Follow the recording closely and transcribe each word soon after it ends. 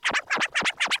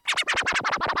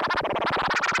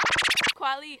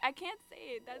Kweli. I can't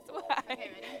say it. That's why.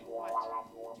 Okay, ready? Watch.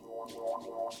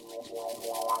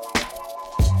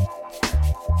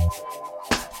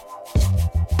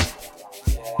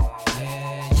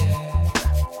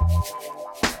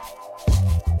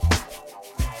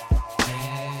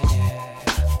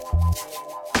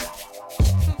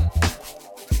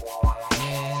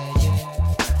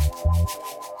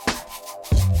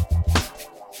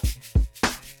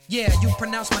 Yeah, you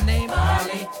pronounce my name,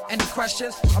 Ali. Any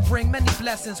questions? I bring many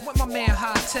blessings with my man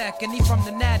High Tech, and he from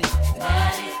the Natty.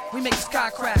 We make the sky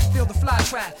crack, feel the fly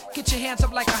trap. Get your hands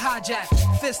up like a hijack,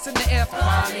 fists in the air for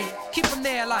Kweli. Keep them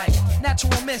there like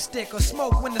natural mystic, or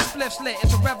smoke when the spliff's lit.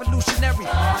 It's a revolutionary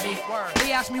party.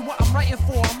 They ask me what I'm writing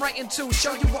for. I'm writing to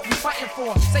show you what we fighting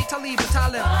for. Say Talib or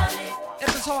Talib.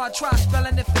 If it's hard, try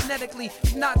spelling it phonetically.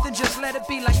 If not, then just let it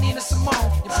be like Nina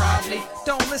Simone. You probably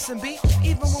don't listen, B.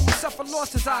 Even when we suffer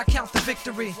losses, I count the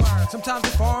victory. Sometimes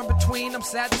it's far in between. I'm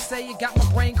sad to say you got my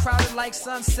brain crowded like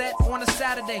sunset on a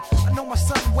Saturday. I know my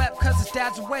son wept cause his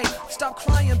dad's away. Stop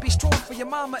crying, be strong for your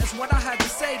mama is what I had to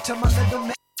say to my little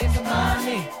man. In the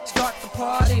morning, start the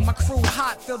party. My crew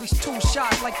hot, feel these two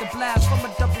shots like the blast from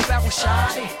a double barrel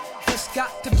shotty. It's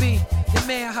got to be your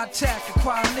man High Tech, a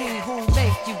Kweli who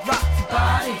make you rock the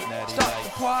body. Start the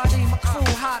party, my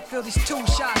crew hot, feel these two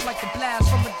shots like the blast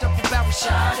from a double barrel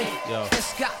shotty.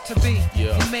 It's got to be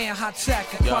your man High Tech,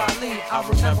 a Kweli. I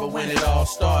remember when it all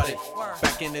started.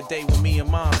 Back in the day when me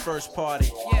and mom first party.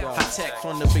 High Tech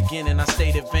from the beginning, I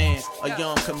stayed advanced. A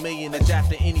young chameleon,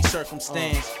 adapt to any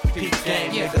circumstance. Peak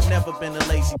game, nigga, never been a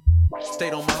lazy.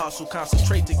 Stayed on my hustle,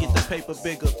 concentrate to get the paper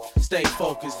bigger. Stay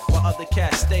focused, while other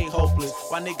cats stay hopeless.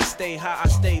 While niggas stay high, I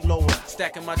stay lower.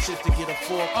 Stacking my chips to get a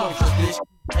full closure. This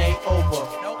ain't over.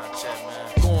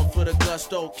 Going for the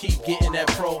gusto, keep getting that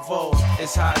Provo.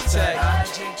 It's High Tech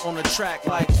on the track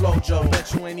like Flojo.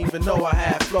 Bet you ain't even know I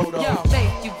had flow though. Yo,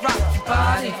 make you rock your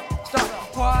body. Start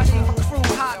the party, my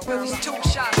crew hot, feel these two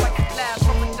shots like the blast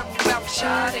from a double barrel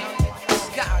shotty. It's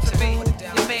got to be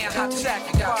your man High Tech,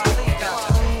 a Kweli.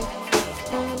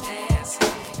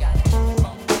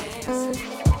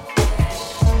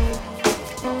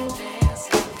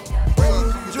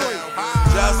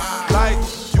 Just like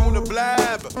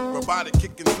Uniblab, robotic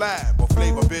kicking flab, or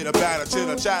flavor bit of batter,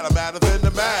 chitter chatter, matter than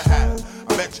the Mad Hatter.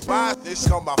 I bet you buy this,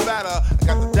 come by fatter. I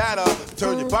got the data to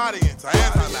turn your body into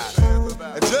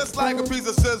antimatter. And just like a piece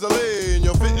of sizzling,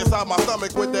 you'll fit inside my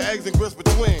stomach with the eggs and grits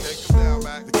between.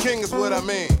 The king is what I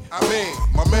mean.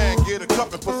 My man, get a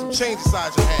cup and put some change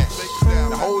inside your hand.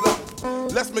 Now hold up,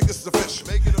 let's make this official.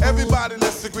 Everybody,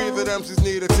 let's agree that MCs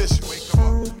need a tissue.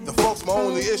 The folks my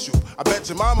only issue. I bet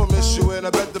your mama miss you, and I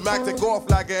bet the Mac take off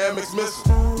like an MX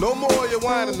missile. No more you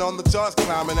whining on the charts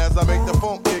climbing as I make the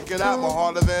phone kicking out more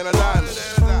harder than a diamond.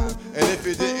 And if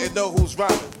you didn't know who's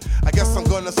rhyming, I guess I'm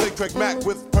gonna say Craig Mack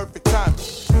with perfect timing.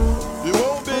 You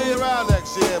won't be around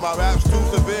next year. My rap's too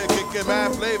severe, kicking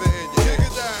mad flavor in your ear.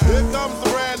 Here comes the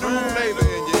brand new flavor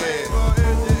in your ear.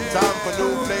 Time for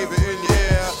new flavor in your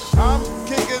ear. I'm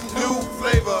kicking new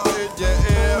flavor in your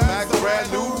ear. Max,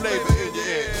 brand new flavor in your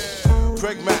ear.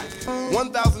 Craig Mack,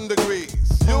 1,000 degrees.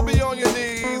 You'll be on your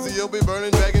knees and you'll be burning,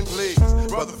 begging, please.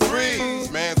 Brother, freeze.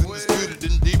 Man's indisputed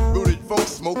and deep-rooted. Funk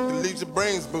smoke that leaves your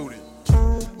brains booted.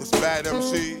 This bad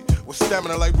MC with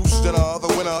stamina like Bruce Jenner.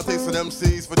 The winner tasting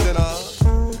MCs for dinner.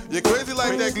 You're crazy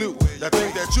like that glue. That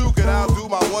think that you can outdo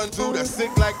my 1-2 that's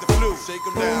sick like the flu. Shake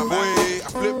 'em down, boy. I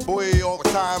flip, boy, all the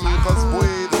time. Cause, boy,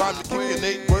 the rhyme to kick an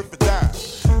 8 worth a dime.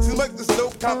 Seems like there's no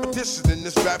competition in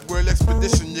this rap world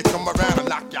expedition. You come around and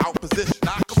knock your opposition.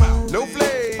 Knock 'em out. No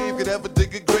flame could ever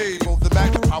dig a grave. Both the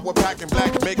Mac, the power pack, and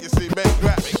black make it seem make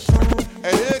rap.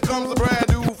 And here comes a brand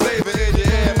new flavor in your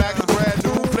ear. Max, a brand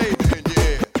new flavor in your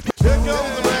ear. Here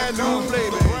comes a brand new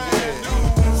flavor in your ear.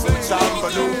 Time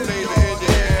for new flavor in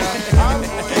your ear. I'm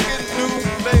kicking new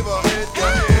flavor in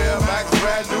your ear. Max,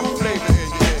 brand new flavor in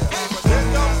your ear.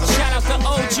 Shout out to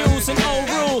old Jews and old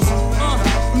rules.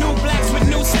 New blacks with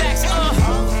new stacks. I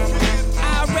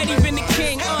already been the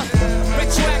king.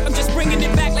 Retroact, I'm just bringing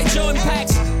it back like Jordan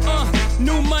packs.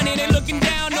 New money, they looking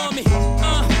down on me.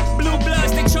 Blue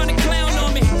bloods, they tryna clown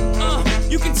on me.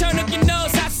 You can turn up your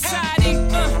nose, high society.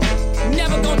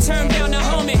 Never gonna turn down the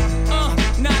homie.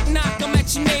 Knock, knock, I'm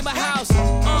at your neighbor house.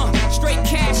 Straight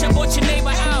cash, I bought your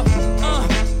neighbor out.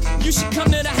 You should come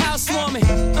to the house for me.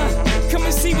 Come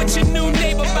and see what your new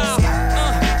neighbor about.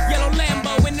 Yellow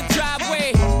Lambo in the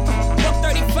driveway.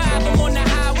 135, I'm on the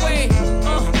highway.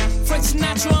 Frank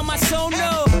Sinatra on my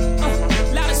sono.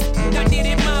 Loudest, I did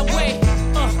it my way.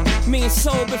 Me and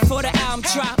Soul before the album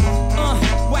drop.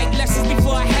 White Lexus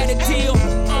before I had a deal.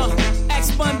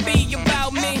 Ask Bun B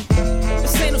about me.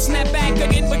 This ain't no snapback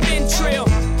again, but then trail.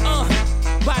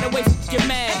 By the way, get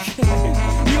mad.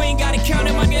 You ain't gotta count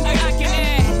it, my nigga, I can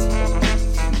add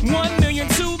 1 million,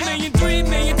 2 million, 3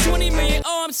 million, 20 million.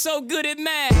 Oh, I'm so good at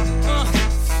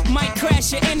math. Might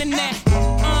crash your internet.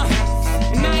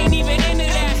 And I ain't even into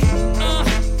that.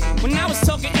 When I was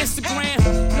talking Instagram,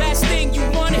 last thing you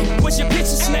wanted was your picture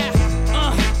snap.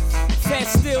 Fed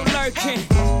still lurking.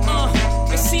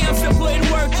 They see I'm still putting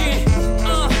work in.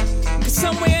 Cause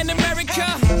somewhere in America,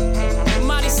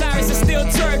 Miley Cyrus is still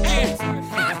twerking.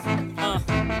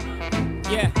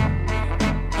 Yeah.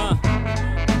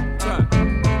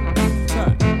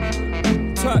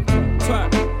 Twerk,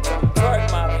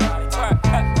 Miley, twerk.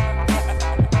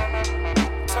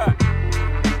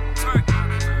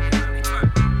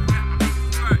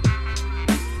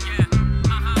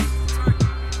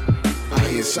 I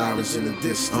hear sirens in the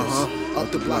distance.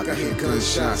 Up the block, I hear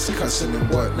gunshots, cussing and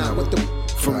whatnot. What the?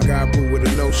 From Gabu with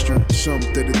a nostrum,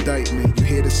 something that indict me. You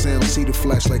hear the sound, see the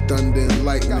flash like thunder and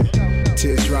lightning.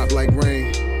 Tears drop like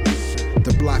rain.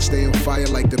 The block stay on fire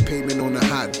like the pavement on a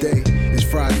hot day. It's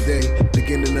Friday,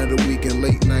 beginning of the weekend,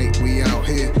 late night. We out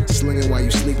here slinging while you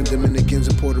sleeping. Dominicans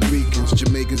and Puerto Ricans,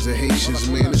 Jamaicans and Haitians.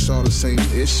 Man, it's all the same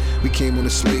ish. We came on a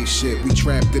slave ship. We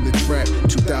trapped in the trap.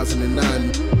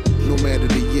 2009. No matter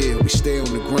the year, we stay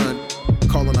on the grind.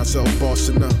 Calling ourselves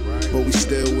bossing up, but we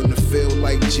still in the field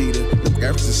like Jeter. Look,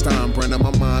 ever since time, Brenda,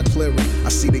 my mind clearer. I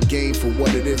see the game for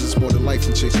what it is. It's more than life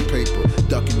than chasing paper.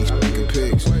 Ducking these fucking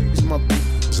pigs. These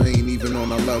motherfuckers ain't even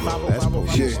on our level.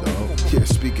 Yeah,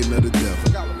 speaking of the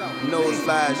devil. Nose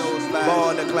flash,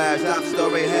 born to clash, top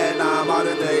story headline,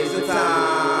 modern days of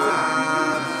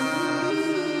time.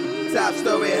 Top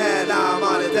story headline,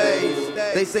 modern days.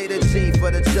 They say the G for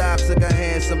the job took a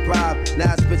handsome bribe.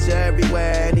 Now it's picture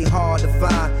everywhere and he hard to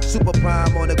find. Super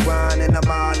prime on the grind and the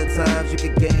modern times. You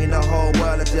can gain the whole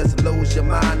world or just lose your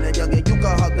mind. And youngin', you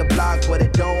can hug the block, but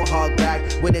it don't hug back.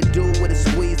 When it do, with a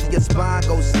squeeze, your spine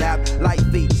go snap. Like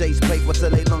feet chase paper till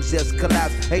they lungs just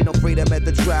collapse. Ain't no freedom at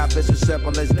the trap, it's as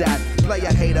simple as that. Play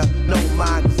a hater, no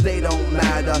mind, cause they don't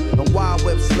matter. And wild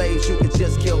whip slaves, you can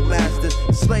just kill masters.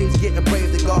 Slaves getting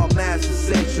brave, they guard masters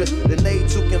centric. The they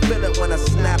too can feel it when I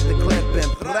snap the clip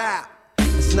and rap.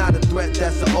 It's not a threat,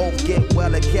 that's an oath. Get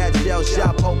well and catch shell,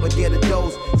 shop open, get a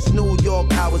dose. It's New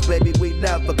York hours, baby, we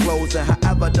never close. And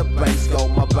however the banks go,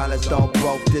 my balance don't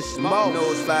broke. This smoke,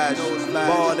 nose flash,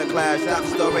 border clash, top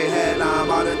story headline,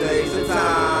 modern days of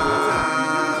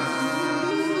time.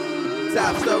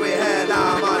 Top story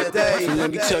headline, modern days. So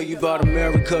let me tell you about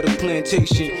America, the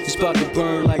plantation. It's about to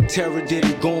burn like terror did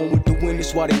it. Going with the wind,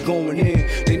 that's why they going in.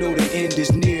 They know the end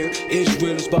is near.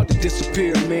 Israel is about to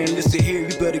disappear. Man, listen here,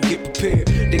 you better get prepared.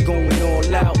 They going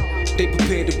all out. They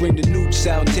prepared to bring the nukes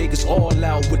out and take us all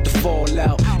out with the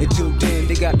fallout. Until then,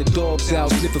 they got the dogs out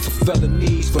sniffing for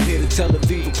felonies. From here to Tel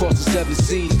Aviv, across the 7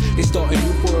 seas. They start a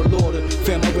new world order.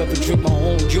 Fam, I'd rather drink my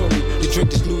own urine than drink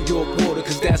this New York water.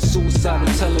 Cause that's suicide.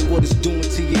 I'm telling what it's doing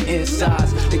to your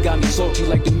insides. They got me salty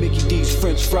like the Mickey D's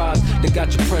French fries. They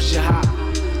got your pressure high.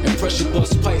 And pressure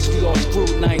bust pipes, we all screwed.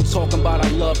 And I ain't talking about I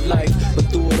love life, but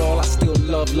through it all I still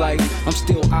love life. I'm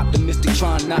still optimistic,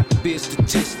 trying not to be a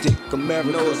statistic.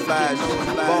 America, nose flash,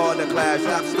 born to clash,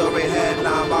 top story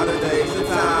headline, modern days of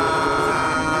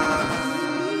time.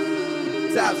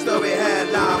 Top story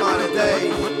headline, modern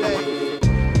days.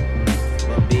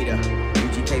 Bambita,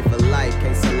 UGK for life,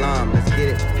 K Salam, let's get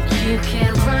it. You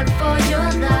can't run for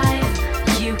your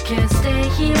life. You can stay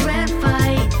here and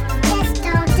fight. Just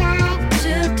don't die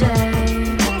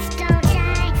today. Just don't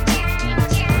die.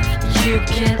 You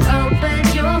can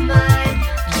open your mind.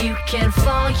 You can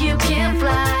fall, you can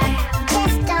fly.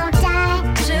 Just don't die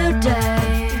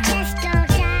today. Just don't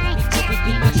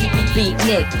die. Beat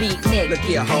Nick. Look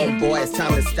here, homeboy, it's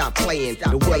time to stop playing.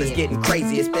 The world is getting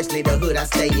crazy, especially the hood I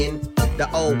stay in. The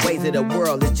old ways of the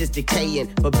world is just decaying.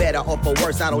 For better or for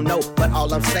worse, I don't know. But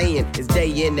all I'm saying is day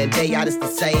in and day out, it's the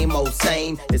same old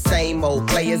same. The same old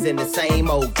players in the same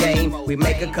old game. We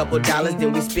make a couple dollars,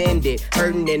 then we spend it.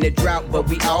 Hurting in the drought, but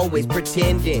we always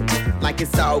pretending like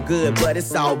it's all good, but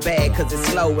it's all bad. Cause it's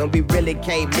slow and we really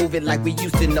can't move it like we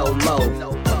used to no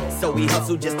more. So we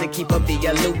hustle just to keep up the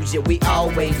illusion. We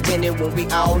always winning when we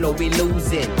all know we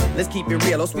losing. Let's keep it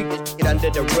real, don't sweep this shit under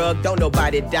the rug. Don't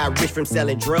nobody die rich from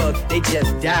selling drugs, they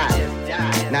just die.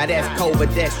 Now that's cold,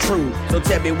 but that's true. So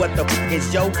tell me what the f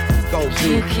is your gon'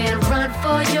 do? You can run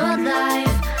for your life.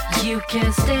 You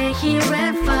can stay here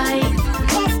and fight.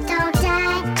 Just don't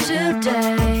die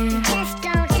today. Just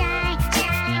don't die.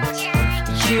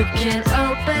 You can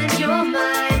open your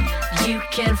mind. You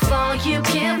can fall, you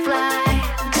can fly.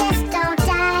 Just don't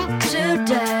die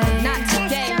today. Not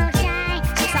today.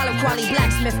 Tyler Crowley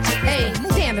Blacksmith. Hey,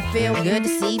 damn, it feel good to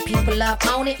see people up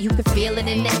on it. You can feel it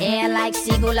in the air like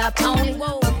seagull up on it.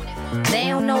 Whoa. They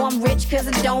don't know I'm rich cause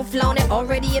I don't flaunt it.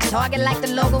 Already a target like the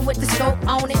logo with the scope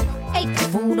on it. Ate the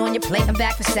food on your plate and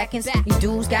back for seconds. You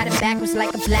dudes got it backwards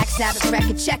like a Black Sabbath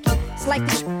record. Check it. It's like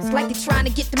they're trying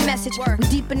to get the message. We're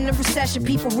deep in the recession,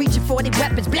 people reaching for their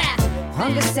weapons. Blah!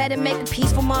 Hunger said it, make a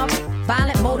peaceful mob.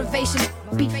 Violent motivation,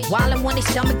 be wildin' when they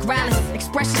stomach growling.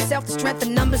 Express yourself, the strength of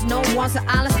numbers, no one's an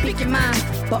island. Speak your mind,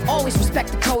 but always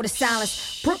respect the code of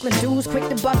silence. Brooklyn dudes quick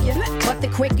to buck you, but the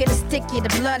quicker to stick you. The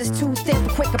blood is too thick, the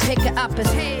quicker pick it up.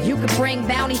 You can bring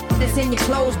bounty that's in your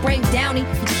clothes, bring downy.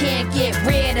 You can't get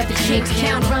rid of the Kings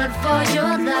County. Run for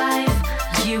your life,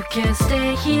 you can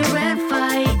stay here and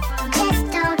fight.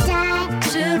 Just don't die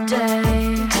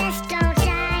today. Just don't die.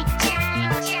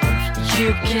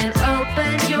 You can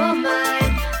open your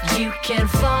mind, you can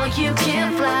fall, you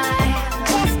can fly.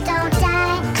 Just don't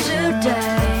die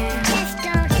today. Just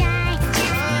don't die.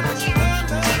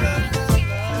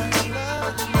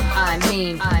 I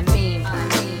mean.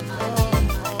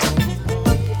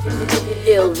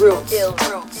 Ill roots. You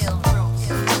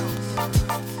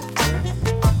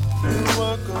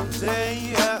work all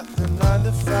day after 9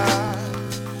 to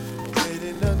 5,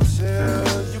 waiting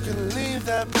until you can leave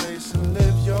that place and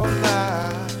live your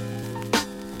life.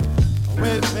 When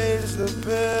it pays the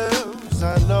bills,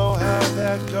 I know how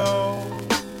that goes.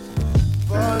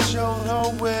 But your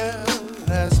whole will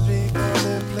has people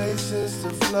and places to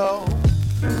flow.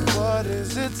 What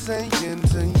is it saying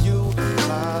to you,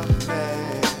 my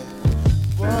man?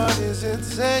 What is it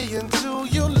saying to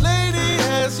you, lady,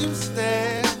 as you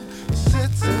stand?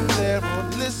 Sitting there or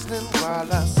listening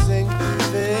while I sing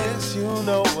this. You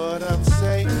know what I'm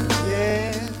saying,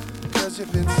 yeah, cause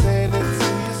you've been saying it to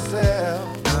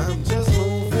yourself. I'm just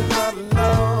moving right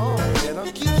along, and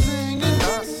I'll keep singing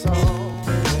my song.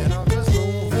 And I'm just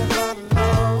moving right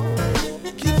along,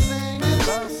 keep singing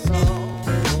my song.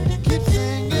 Keep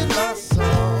singing my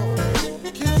song,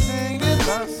 keep singing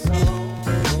my song,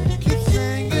 keep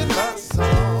singing my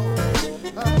song.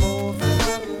 I'm moving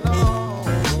right along.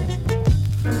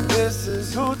 This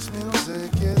is Hooch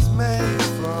music, it's made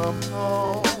from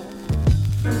home.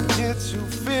 Gets you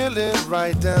feeling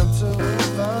right down to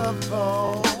the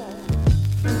bone.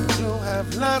 You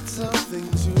have lots of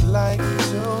things you like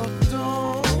to do.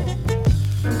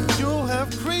 You have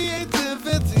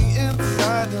creativity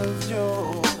inside of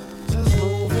you. Just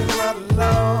moving right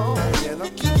along, and I'll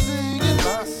keep singing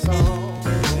my song.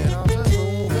 And I'm just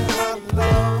moving right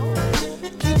along,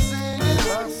 keep singing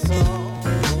my song.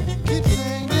 Keep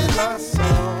singing my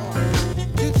song,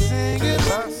 keep singing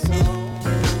my song,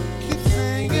 keep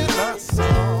singing my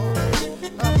song.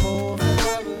 I'm moving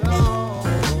right along.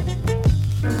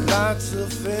 Lots of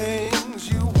things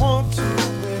you want to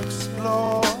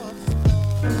explore.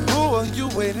 Who are you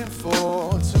waiting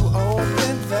for to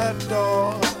open that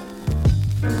door?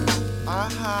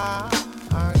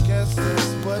 I guess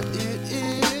that's what it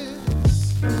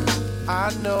is.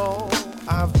 I know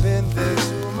I've been there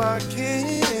to my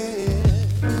kid.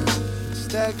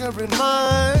 Staggering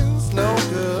minds, no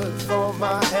good for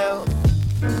my health.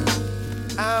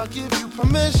 I'll give you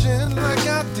permission like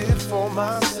I did for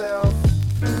myself.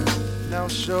 Now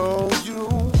show you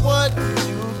what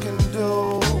you can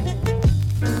do.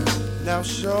 Now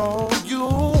show you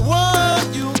what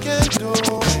you can do.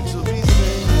 To be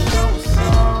singing your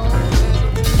song, and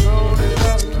you'll be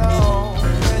rolling along.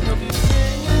 And you'll be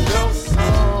singing your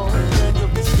song, and you'll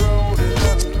be strolling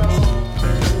along.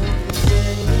 You'll be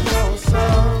singing your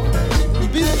song, you'll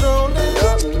be strolling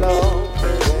along.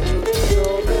 And you'll be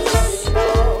strolling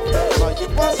along while you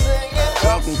are singing.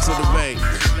 Welcome to the bank,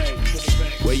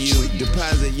 where you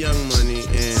deposit young money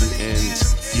and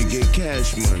you get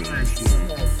cash money.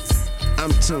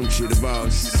 I'm Tunchi, the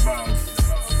boss,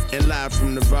 and live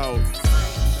from the vault,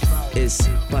 it's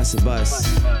Busta Bus.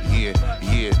 Yeah,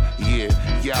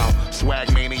 y'all.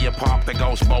 Swag mania, pop the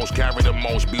ghost boast. Carry the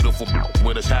most beautiful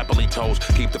with us happily toast.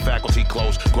 Keep the faculty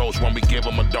close, grows when we give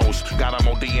them a dose. Got them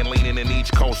OD and leaning in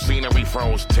each coast. Scenery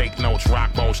froze, take notes,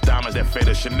 rock boats. Diamonds that fit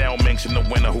us, Chanel minks in the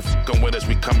winter. Who fucking with us,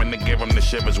 we coming to give them the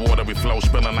shivers. Watery flow,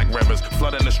 spilling like rivers.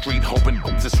 Flooding the street, hoping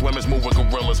the swimmers move with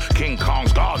gorillas. King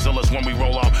Kongs, Godzillas when we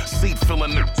roll up. Seat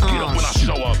filling the get up when I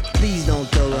show up. Please don't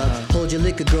throw up. Hold your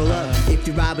liquor a girl up. If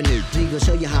you're robbing it, we gon'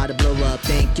 show you how to blow up.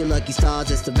 Thank your lucky stars,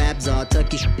 that's the raps are.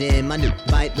 Tuck your shit in, my new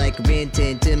bite like a Ren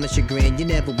 10 to my chagrin. You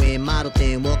never win, model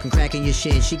thin, walking cracking your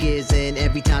shin. She gives in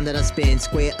every time that I spin.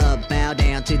 Square up, bow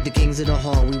down to the kings of the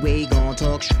hall. We way gon'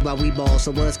 talk shit while we ball,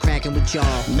 so what's cracking with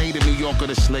y'all? Native New Yorker,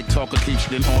 the slick talker keeps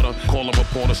it in order. Call a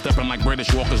reporter, stepping like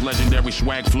British Walker's legendary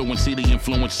swag fluency, the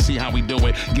influence, see how we do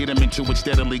it. Get him into it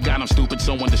steadily, got him stupid,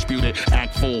 so undisputed.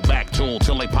 Act full, back tool,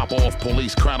 till they pop off.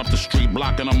 Police crowd up the street,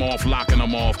 blocking them off, locking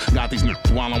them off. Got these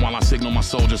niggas wildin' while I signal my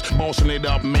soldiers. Bossing it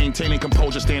up, maintaining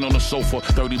composure, stand on the sofa.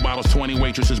 30 bottles, 20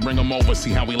 waitresses, bring them over.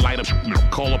 See how we light up,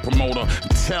 call a promoter.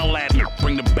 Tell that nigga,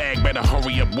 bring the bag, better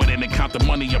hurry up with it and count the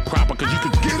money up proper, cause you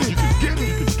can get it, you can get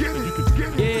it, you can get it, you can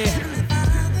get it.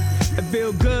 Yeah, it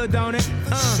feel good, don't it?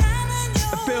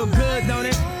 It feel good, don't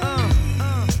it?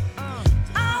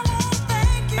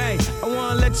 Hey, I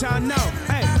wanna let y'all know.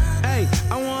 Hey,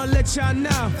 I wanna let y'all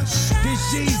know.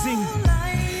 This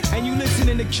Yeezy, and you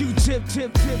listening to Q-Tip,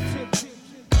 tip.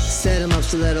 Set 'em up,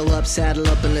 stiletto up, saddle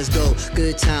up and let's go.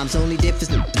 Good times, only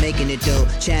difference making it dough.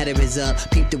 Chatter is up,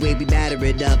 peep the way we batter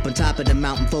it up. On top of the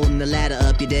mountain, folding the ladder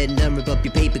up. You're dead and done, rip up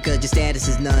your paper cause your status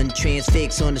is none.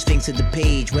 Transfix on the sphinx of the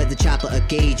page. Whether chopper or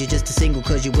gauge, you're just a single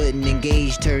cause you wouldn't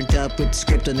engage. Turned up with the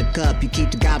script on the cup, you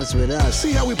keep the goblins with us.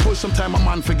 See how we push, sometime a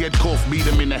man forget cough. Beat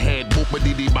him in the head,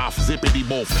 boop-a-dee-dee boff, zippity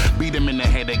boff. Beat him in the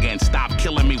head again, stop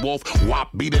killing me wolf. Wop,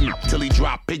 beat him till he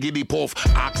drop, piggity poof.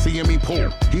 Oxy and me pull,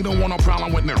 he don't want no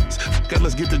problem with nerves.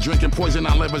 Let's get to drinking, poison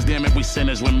our livers, damn it, we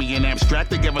sinners. When me and Abstract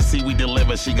together, see we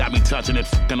deliver. She got me touching it,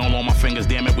 fucking all on my fingers,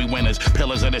 damn it, we winners.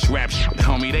 Pillars of this rap shit,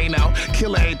 homie, they know.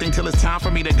 Kill everything till it's time for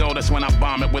me to go. That's when I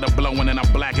bomb it with a blowin' and a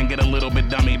black and get a little bit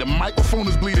dummy. The microphone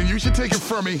is bleeding, you should take it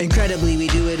from me. Incredibly, we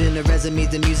do it in the resumes,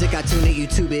 the music, I tune it,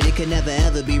 YouTube it. It can never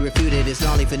ever be refuted. It's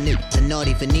gnarly for niggas and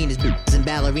naughty for Ninas, boots and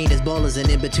ballerinas, ballers and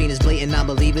in-betweeners, blatant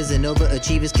non-believers and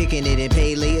overachievers, kicking it in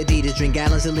Paylay Adidas, drink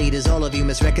gallons of liters. All of you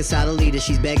must reconcile the leader.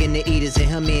 She's begging to eat us and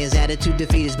her man's attitude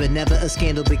defeat us, but never a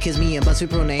scandal because me and Bus we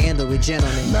prone to handle with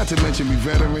gentlemen. Not to mention me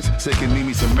veterans, say can need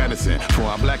me some medicine. For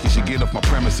our black, you should get off my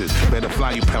premises. Better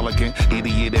fly you pelican,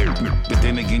 idiot. But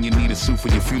then again, you need a suit for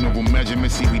your funeral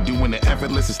measurements. See, we doing it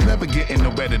effortless. It's never getting no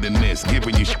better than this.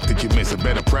 Giving you shit that you miss, a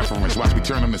better preference. Watch me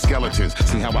turn them to skeletons.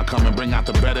 See how I come and bring out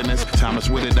the betterness. Thomas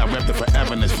with it, I rep the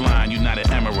foreverness. Flying United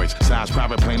Emirates, size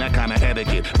private plane, that kind of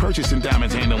etiquette. Purchasing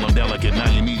diamonds, handle them delicate. Now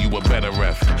you need you a better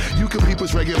ref. You can keep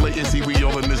us regulating. See, we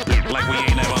all in this bitch like we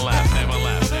ain't never left, never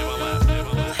left, never left,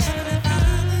 never left.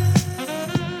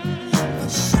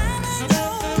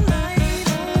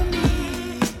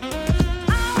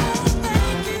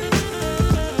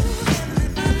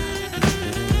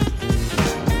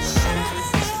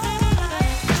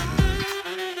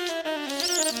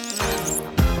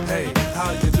 Hey,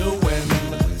 how you doing?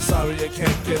 Sorry I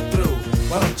can't get through.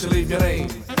 Why don't you leave your name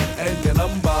and your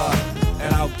number,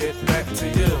 and I'll get back to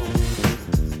you.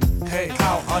 Hey,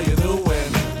 how are you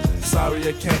doing? Sorry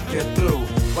I can't get through.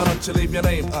 Why don't you leave your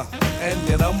name and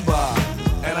your number,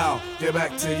 and I'll get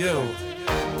back to you.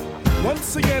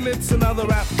 Once again, it's another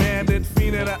rap bandit,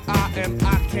 fiending an eye, and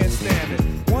I can't stand it.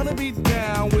 Wanna be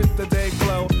down with the day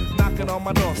glow, knocking on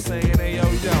my door saying, hey yo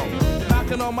yo.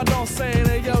 Knocking on my door saying,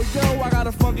 hey yo yo, I got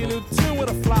a funky new tune with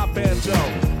a fly banjo.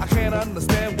 I can't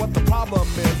understand what the problem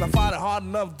is. I find it hard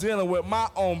enough dealing with my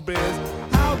own biz.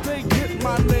 How they get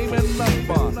my name and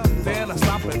number? Then I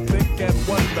stop and think and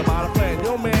wonder about a plan.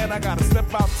 Yo man, I gotta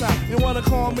step outside. You wanna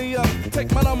call me up?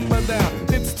 Take my number down.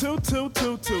 It's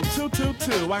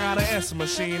 2222222. I got an answer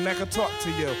machine that can talk to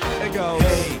you. It goes,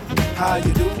 hey, how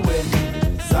you doing?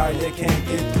 Sorry I can't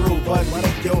get through, but what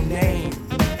is your name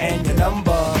and your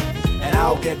number? And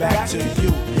I'll get back to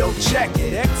you. Yo, check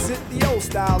it. Exit the old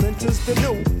style, enters the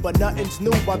new. But nothing's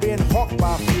new by being hawked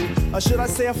by a few. Or should I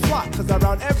say a flock? Cause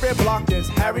around every block there's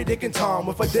Harry, Dick, and Tom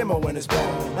with a demo in his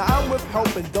ball. Now I'm with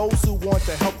helping those who want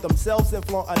to help themselves and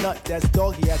flaunt a nut that's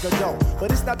doggy as a dough.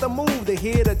 But it's not the move to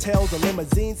hear the tales of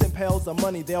limousines and pails of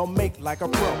money they'll make like a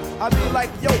pro. I be like,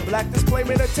 yo, black display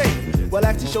me the tape. Well,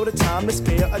 actually show the time to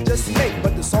spare or just make.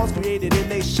 But the songs created in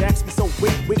they shacks be so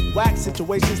wick, whack.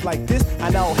 Situations like this, I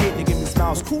now hate to give me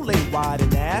smiles, Kool-Aid wide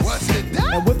and ass. What's it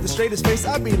done? And with the straightest face,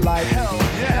 I be like, hell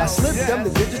yeah. I slip them the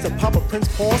digits of Papa Prince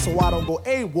Paul so I don't go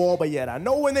AWOL, but yet I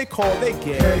know when they call, they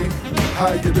get. Hey,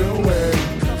 how you doing?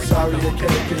 Sorry I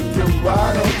can't get through.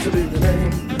 Why don't you leave your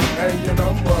name and your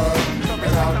number,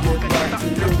 and I'll get back to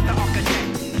you.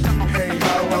 Hey,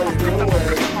 how are you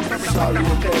doing? Sorry I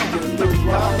can't get through.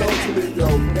 Why don't you leave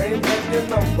your name and your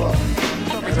number,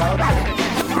 and I'll get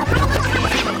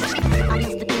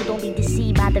Don't be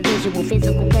deceived by the visual,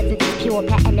 physical presence is pure,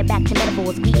 patented back to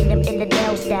metaphors, greeting them in the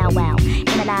Dell style. Wow,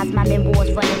 analyze my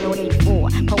memoirs, running on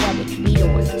 8-4, poetic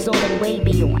meteors, sort of way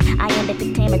beyond. I am the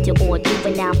dictameter or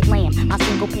juvenile flam. My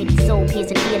single-pated soul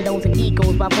piercing earlobes and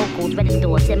egos while vocals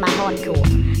register. Send my hardcore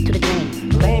to the grain.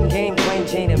 Lame game, plain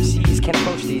Jane MCs can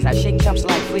approach these. I shake jumps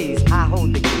like fleas. I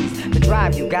hold the keys to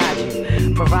drive you, guide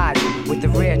you, provide you with the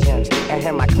rare gems. And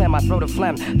him, I clear my throat of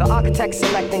phlegm. The architect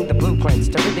selecting the blueprints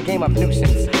to rid the game of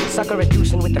nuisance. Sucker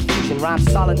reducing with the fusion.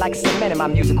 Rhymes solid like cement in my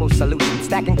musical solution.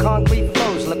 Stacking concrete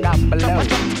flows, look out below.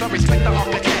 So respect the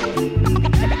architect.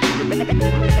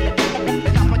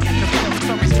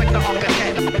 So respect the architect.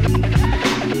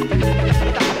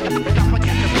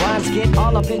 Rhymes get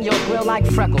all up in your grill like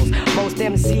freckles. Most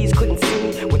MCs couldn't see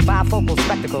me with bifocal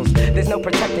spectacles. There's no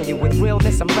protecting you. With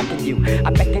realness, I'm wrecking you. I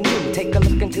beckon you, take a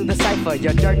look into the cipher.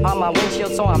 Your dirt on my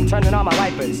windshield, so I'm turning on my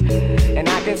wipers. And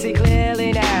I can see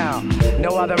clearly now.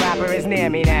 No other rapper is near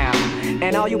me now.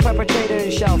 And all you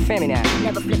perpetrators shall fear me now.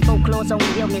 Never flip folklore's only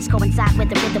realness. Coincide with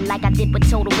the rhythm like I did with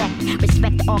Total Wreck.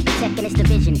 Respect the architect and its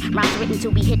division. Rhymes written to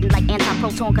be hidden like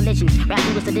anti-proton collisions. Rap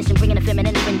Lewis edition, bringing the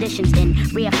feminine renditions in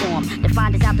rare form.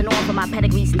 Defined as out the norm for my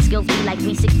pedigrees and skills be like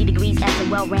 360 degrees acting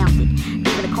well-rounded.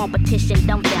 Leaving the competition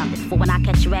dumbfounded. For when I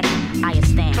catch wreck, I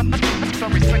stand. So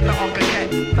respect the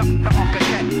architect. The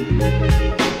architect.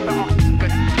 The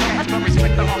architect. So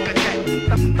respect the architect.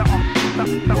 The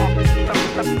architect.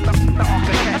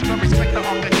 So respect the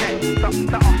architect. The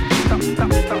architect.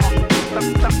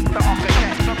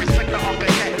 So respect the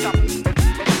architect.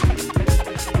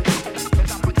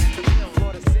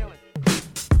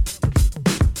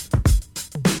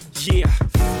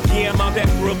 Yeah, I'm out at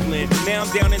Brooklyn. Now I'm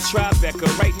down in Tribeca,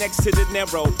 right next to the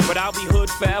Narrow. But I'll be hood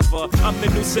forever. I'm the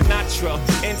new Sinatra.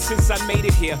 And since I made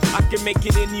it here, I can make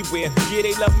it anywhere. Yeah,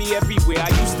 they love me everywhere. I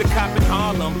used to cop in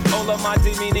Harlem. All of my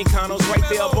Dominicanos right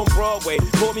there up on Broadway.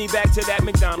 Pulled me back to that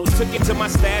McDonald's. Took it to my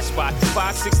stash spot,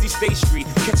 560 State Street.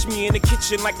 Catch me in the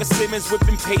kitchen like a Simmons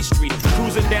whipping pastry.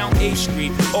 Cruising down A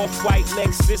Street, off-white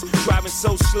Lexus. Driving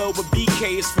so slow, but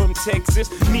BK is from Texas.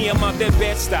 Me, I'm out that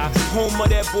Bed-Stuy, home of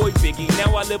that boy Biggie.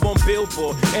 Now I live on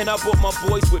Billboard, and I brought my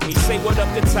boys with me. Say what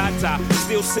up to Tata,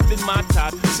 still sipping my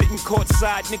top. Sitting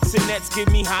courtside, Knicks and Nets give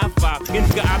me high five. And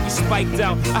nigga, I be spiked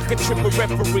out, I could trip a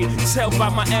referee. Tell by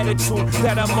my attitude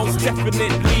that I most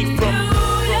definitely from.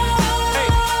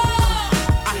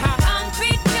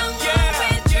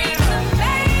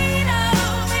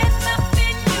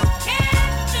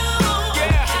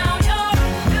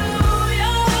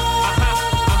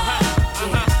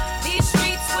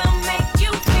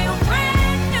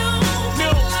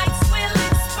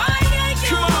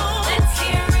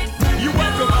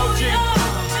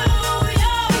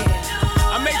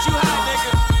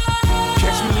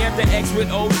 With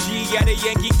OG at a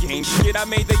Yankee game. Shit, I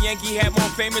made the Yankee hat more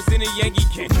famous than a Yankee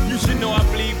can. You should know I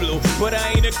bleed blue, but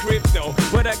I ain't a crypto.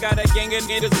 But I got a gang of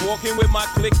niggas walking with my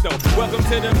click though. Welcome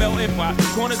to the melting pot.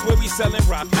 Corners where we selling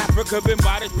rock. Africa been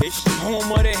by the dish. Home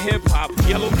of the hip hop.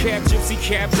 Yellow cap, gypsy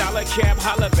cap, dollar cap,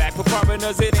 holla back. For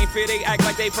foreigners it ain't fair. They act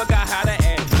like they forgot how to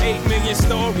act. 8 million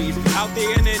stories out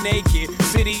there in the naked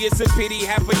city. It's a pity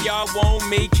half of y'all won't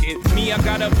make it. Me, I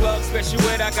got a plug special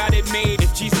ed, I got it made.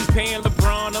 If Jesus paying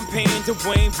LeBron, I'm paying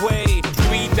Dwayne Wade.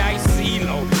 3 dice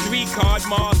CeeLo, 3 card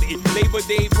Marley. Labor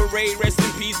Day parade, rest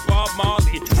in peace Bob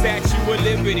Marley. Statue of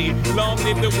Liberty, long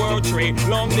live the World Trade,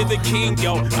 long live the King,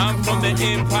 yo. I'm from the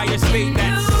Empire State,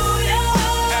 that's...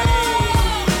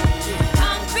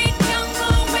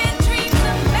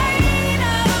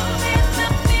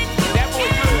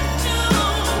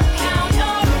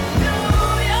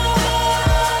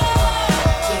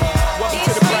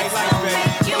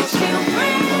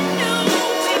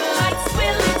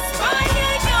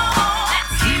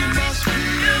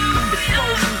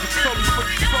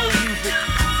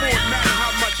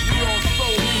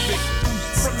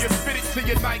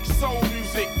 Like soul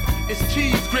music, it's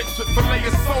cheese grits with filet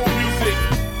of soul music.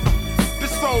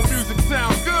 This soul music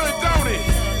sounds good, don't it?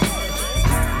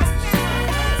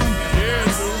 Yeah,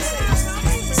 dude.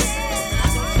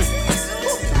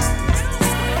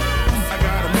 I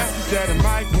got a message that I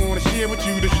might want to share with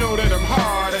you to show that I'm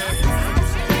hard.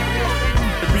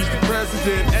 To reach the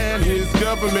president and his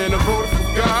government, I voted for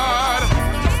God.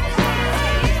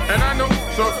 And I know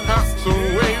some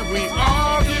way we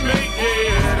all can make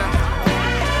it.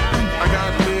 I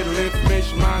got a little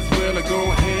information, might as well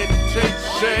go ahead and take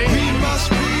shade. We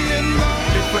must be in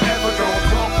love. If we're ever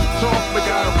gonna talk, we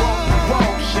gotta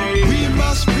walk shade. We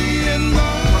must be in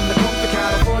love. From the coast of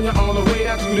California all the way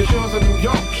down to the shores of New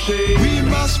York shade. We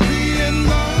must be in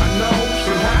love. I know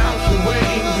somehow, some way,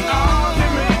 we all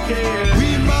can make it.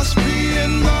 We must be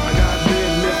in love. I got a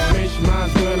little information, might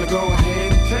as well go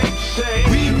ahead and take shade.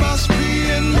 We must be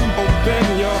in love. Open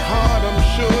your heart, I'm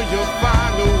sure you'll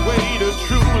find a way to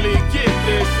truly get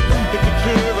this. If you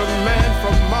could a man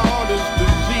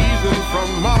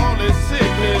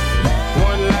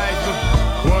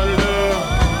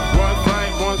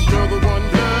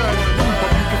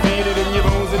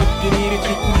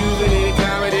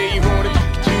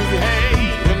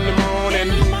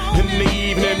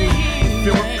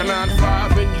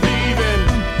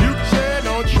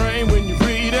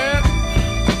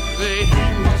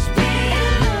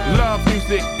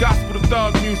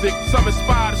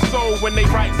when they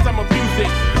write, some abuse it.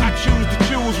 I choose to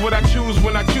choose what I choose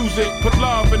when I choose it. Put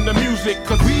love in the music,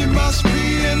 cause we must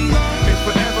be in love. If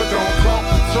forever don't talk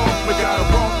the talk, we gotta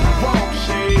walk the walk,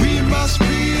 shit. We must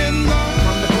be in love.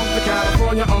 From the coast of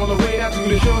California all the way out to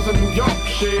the shores of New York,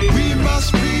 shit. We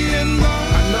must be in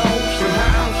love. I know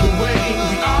somehow, some way,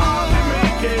 we all can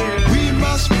make it. We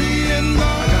must be in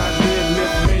love. I gotta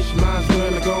live, miss, might as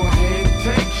well go ahead and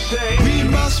take shade. We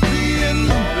must be in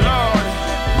love. Lord,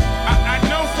 I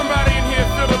know somebody in here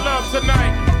feel the love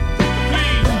tonight.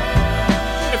 Please,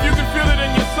 if you can feel it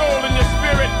in your soul, in your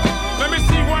spirit, let me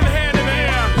see one hand in the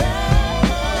air.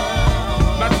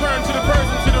 Now turn to the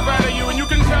person to the right of you and you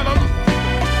can tell them.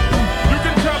 You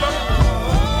can tell them.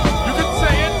 You can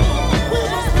say it. We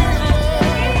must be in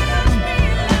love.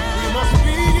 We must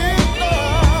be in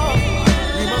love.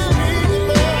 We must be in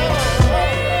love.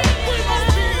 We must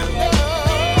be in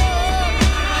love.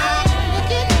 I wanna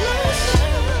get closer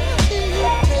to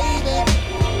you, baby.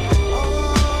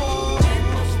 Oh, we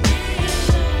must be in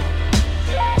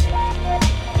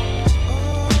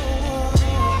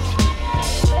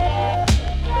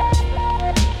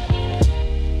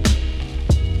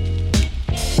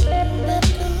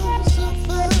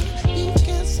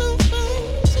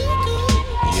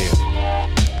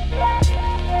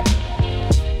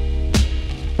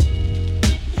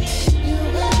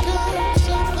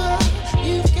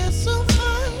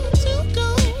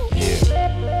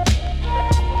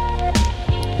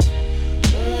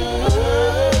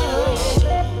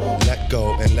Let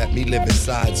go and let me live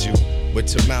inside you.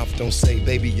 What your mouth don't say,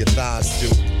 baby, your thighs do.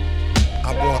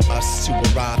 I want us to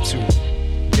arrive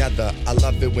together. I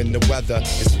love it when the weather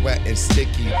is wet and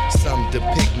sticky. Some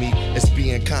depict me as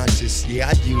being conscious. Yeah,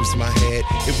 I used my head.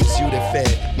 It was you that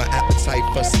fed my appetite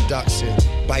for seduction.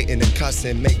 Biting and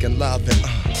cussing, making love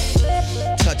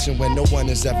and touching when no one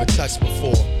has ever touched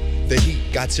before. The heat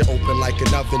got you open like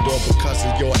an oven door because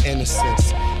of your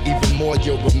innocence. Even more,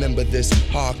 you'll remember this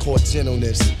hardcore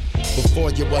gentleness. Before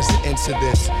you wasn't into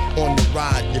this, on the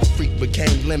ride, your freak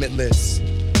became limitless.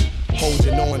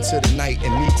 Holding on to the night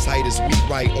and knee tight as we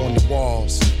write on the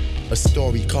walls. A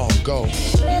story called Go.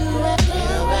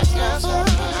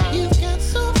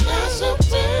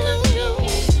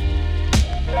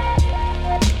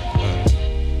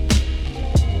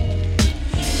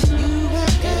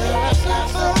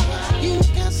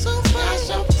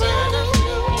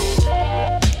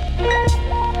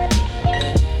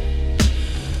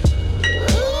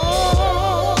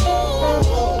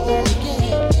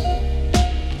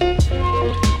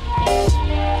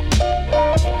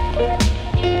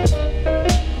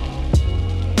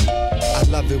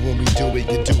 When we do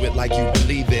it, you do it like you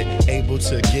believe it. Able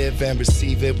to give and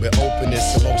receive it with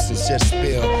openness, emotions just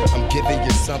spill. I'm giving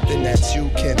you something that you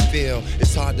can feel.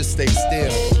 It's hard to stay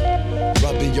still.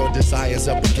 Rubbing your desires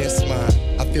up against mine.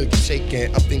 I feel you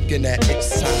shaking, I'm thinking that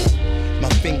it's time. My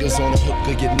fingers on the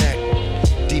hook of your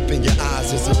neck. Deep in your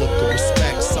eyes is a look of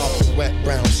respect. Soft and wet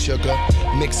brown sugar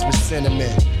mixed with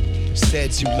cinnamon.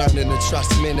 Said you learning to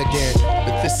trust men again,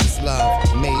 but this is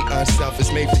love, made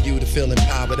unselfish, made for you to feel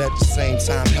empowered at the same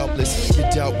time helpless. You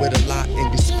dealt with a lot in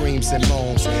your screams and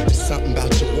moans. There's something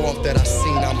about your walk that I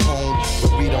seen I'm home,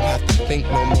 but we don't have to think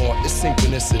no more. It's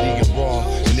synchronicity and raw,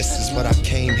 and this is what I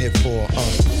came here for.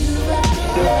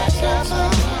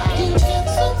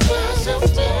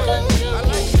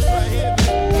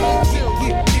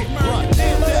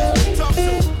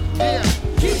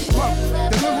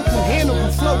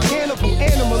 Cannibal,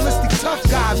 animalistic, tough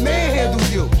guy, manhandle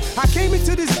you. I came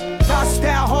into this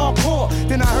style hardcore.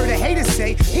 Then I heard a hater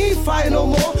say, he ain't fire no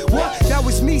more. What? That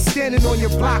was me standing on your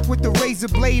block with the razor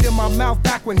blade in my mouth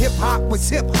back when hip hop was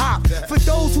hip hop. For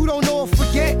those who don't know or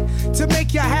forget, to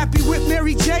make y'all happy with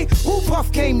Mary J, who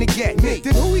Puff came to get? Me.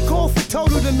 Then who he called for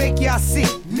Total to make y'all see?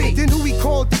 Me. Then who he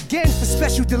called again for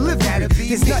special delivery?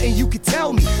 There's nothing you could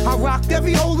tell me. I rocked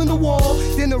every hole in the wall,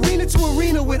 then arena to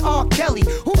arena with R. Kelly.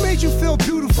 Who made you feel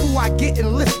beautiful? I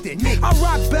getting lifted. Me. I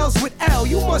rock bells with L.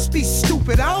 You must be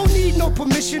stupid. I don't need no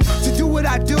permission to do what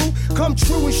I do. Come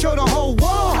true and show the whole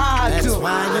world how I do. That's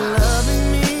why you're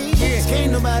loving me. Yeah.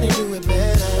 Can't nobody do it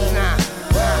better. Nah.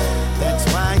 That's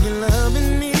why you're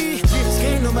loving me.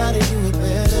 Can't nobody do it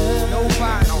better.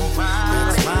 Nobody.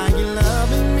 That's why you're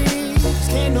loving me.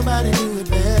 Can't nobody do it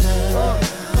better.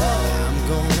 I'm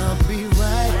gonna be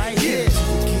right here to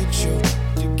get you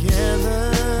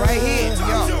together. Right here,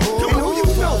 yo. And who you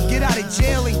know? Get out of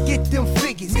jail and get them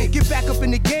figures. Get back up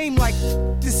in the game like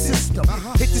the system.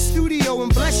 Hit the studio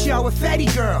and bless y'all with Fatty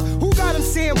Girl. Who got him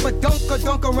saying but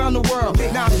dunk around the world?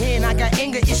 Now I'm here and I got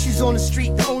anger issues on the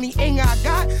street. The only anger I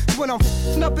got is when I'm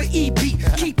f***ing up an E-beat.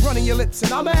 Keep running your lips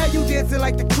and I'ma have you dancing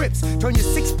like the Crips. Turn your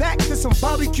six-pack to some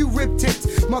barbecue rib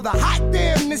tips. Mother hot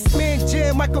damn, this man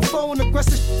jam microphone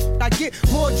aggressive. I get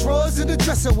more drawers in the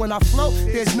dresser when I flow.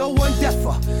 There's no one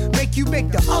deafer. Make you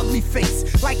make the ugly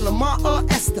face like Lamar or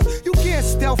Esther. You can't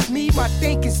stealth me, my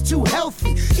thinking's too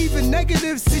healthy. Even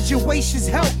negative situations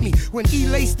help me. When E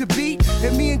lace the beat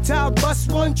and me and Ty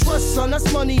bust one trust, son,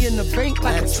 that's money in the bank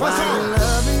like That's a trust. why you're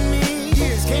loving me,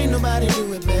 yes, can't nobody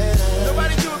do it better.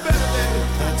 Nobody do it better than.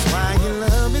 That's why you're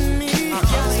loving me,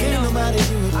 yes, can't nobody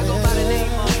do it better. I go by the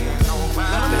name of.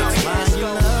 That's why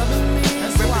you're loving me,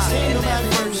 yes, can't nobody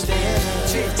do it better.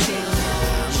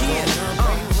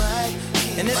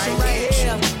 And this one right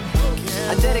here,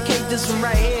 I dedicate this one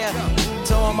right here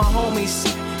to all my homies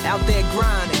out there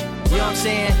grinding. You know what I'm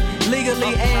saying?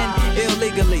 Legally and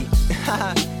illegally.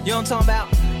 You know what I'm talking about?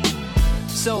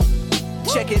 So,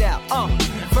 check it out.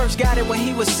 First got it when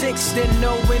he was 6, didn't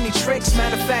know any tricks.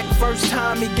 Matter of fact, first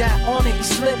time he got on it, he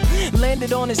slipped.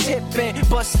 Landed on his hip and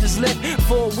busted his lip.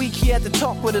 For a week he had to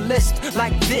talk with a list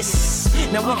like this.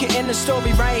 Now we can end the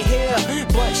story right here,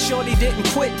 but shorty didn't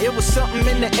quit, it was something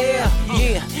in the air.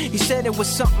 Yeah, he said it was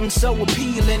something so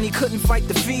appealing. He couldn't fight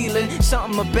the feeling,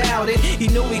 something about it. He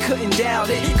knew he couldn't doubt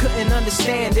it, couldn't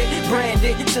understand it.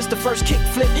 Branded, since the first kick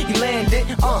flip he landed.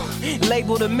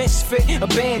 Labeled a misfit, a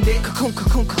bandit. Cocoon,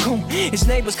 cocoon, cocoon. His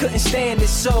neighbors couldn't stand it,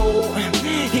 so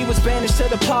he was banished to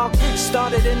the park.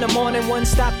 Started in the morning, one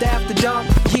stopped after dark.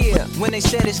 Yeah, when they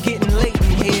said it's getting late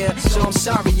in here, so I'm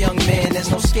sorry, young man,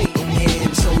 there's no skating here.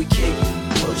 So we kick,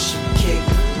 push, kick,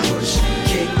 push,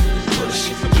 kick, push,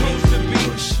 kick,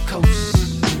 push,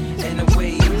 coast. And the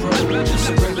way you roll, just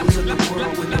a rebel to the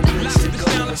world with no place to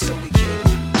go. So we kick,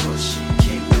 push,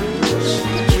 kick, push,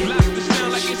 kick, push,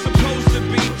 like it's supposed to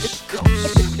be.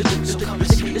 Coast. So come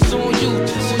and see. It's on you,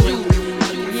 it's on you.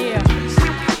 Yeah.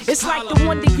 It's like the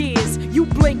Wonder Years. You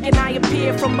blink and I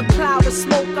appear from a cloud of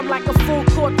smoke. I'm like a full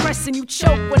court press and you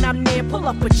choke when I'm near. Pull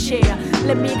up a chair.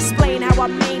 Let me explain how I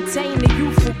maintain the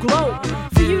youthful glow.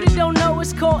 For you that don't know,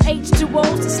 it's called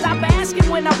H2O. So stop asking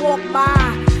when I walk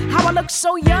by how I look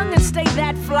so young and stay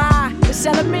that fly. It's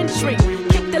elementary.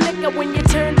 Kick the liquor when you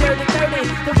turn dirty 30.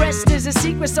 The rest is a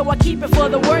secret, so I keep it for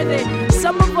the worthy.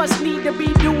 Some of us need to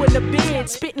be doing the bid,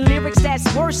 spitting lyrics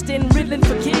that's worse than riddling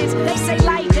for kids. They say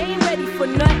life, they ain't ready for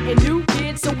nothing new,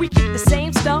 kids. So we kick the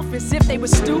same stuff as if they were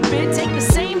stupid. Take the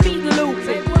same beat and loop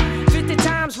it 50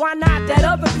 times, why not? That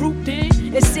other group did.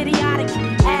 It's idiotic,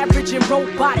 average and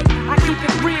robotic. I keep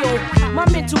it real. My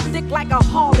mental thick like a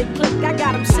Harley click. I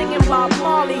got them singing Bob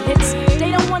Marley hits.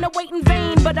 They don't wanna wait in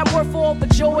vain, but I'm worth all the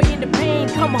joy and the pain.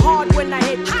 Come hard when I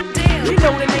hit. Hot damn, you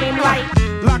know the name right.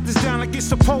 Lock this down like it's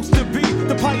supposed to be.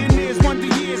 The pioneers, Wonder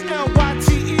Years,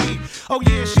 LYTE. Oh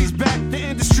yeah, she's back. The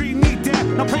industry need that.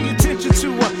 Now pay attention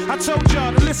to her. I told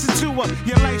y'all to listen to her.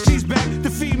 Yeah, like she's back. The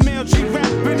female G-rap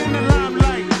been in the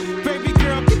limelight. Baby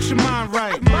girl, get your mind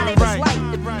right. My name is Light.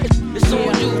 It's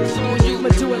on you, it's on you. I'ma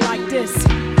do it like this.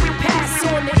 Pass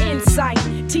on the insight.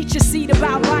 Teach a seed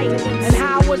about light and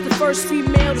how I was the first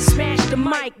female to smash the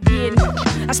mic. Yeah,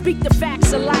 I speak the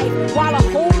facts of life while a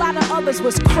whole lot of others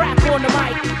was crap on the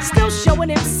mic. Still showing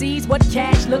MCs what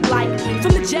cash look like.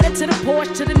 From the Jetta to the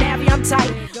Porsche to the Navy, I'm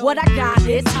tight. What I got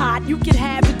is hot, you can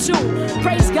have it too.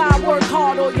 Praise God, work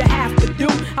hard, all you have to do.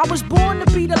 I was born to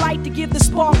be the light, to give the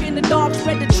spark in the dark,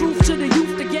 spread the truth to the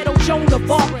youth, the ghetto Joan of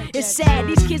Arc. It's sad,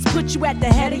 these kids put you at the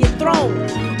head of your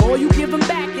throne. All you give them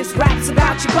back is raps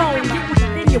about your bone.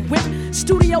 In your whip,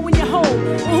 studio in your home.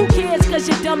 Well, who cares, cause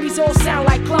your dummies all sound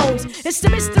like clones. It's the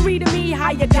mystery to me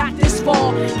how you got this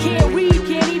far. Can't read,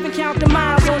 can't even count the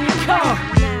miles on your car.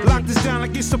 Lock this down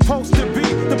like it's supposed to be.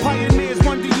 The pioneers,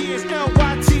 Wonder Years,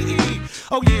 LYTE.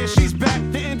 Oh yeah, she's back,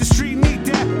 the industry need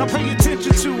that. Now pay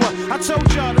attention to her. I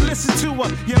told y'all to listen to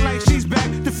her. Yeah, like she's back,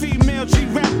 the female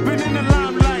G-rap been in the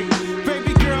limelight.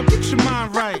 Baby girl, get your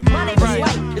mind right. My name is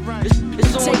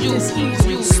Light. Take this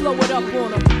easy, slow it up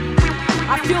on them.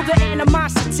 I feel the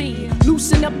animosity,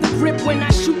 loosen up the grip when I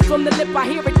shoot from the lip, I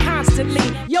hear it constantly.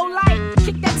 Yo, Light,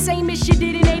 kick that same as you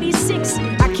did in 86.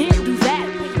 I can't do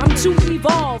that, I'm too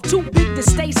evolved, too big to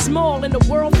stay small in a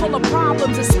world full of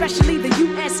problems, especially the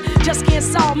US just can't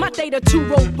solve. My data too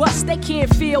robust, they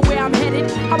can't feel where I'm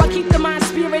headed. How I keep the mind,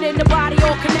 spirit, and the body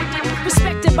all connected.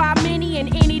 Respected by many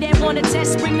and any that wanna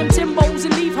test. Bring them Timbos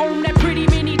and leave home that pretty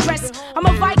mini dress. I'm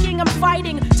a Viking, I'm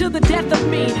fighting till the death of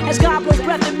me. As God blows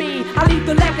breath in me, I leave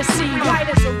the legacy right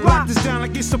as a rock. Lock this down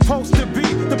like it's supposed to be.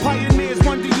 The pioneers,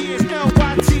 Wonder Years,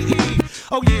 LYTE.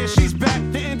 Oh yeah, she's back,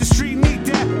 the industry need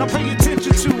that. Now pay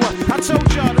attention to her. I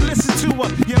told y'all to listen to her.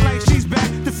 Yeah,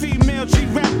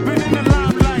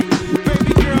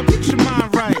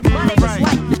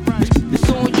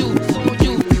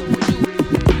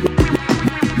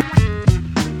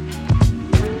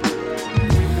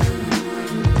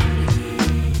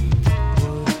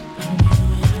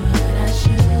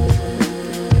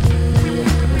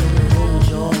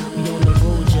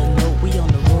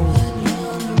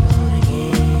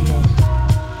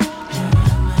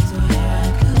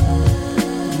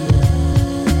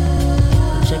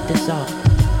 this out.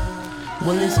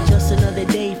 Well, it's just another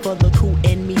day for the crew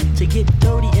and me to get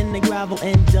dirty in the gravel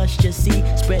and dust your seed.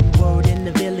 Spreading word in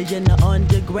the village and the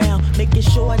underground, making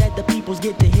sure that the peoples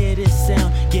get to hear this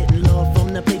sound. Getting love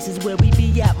from the places where we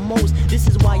be at most. This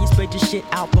is why you spread your shit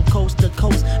out from coast to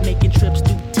coast, making trips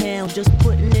through town, just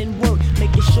putting in work,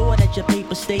 making sure that your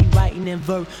paper stay writing in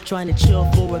verse. Trying to chill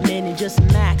for a minute, just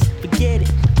max, forget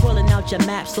it. Pulling out your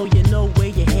map so you know where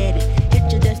you're headed.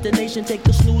 Hit your destination, take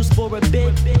a snooze for a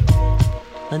bit,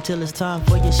 until it's time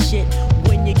for your shit.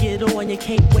 When you get on, you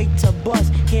can't wait to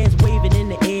bust. Hands waving in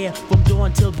the air from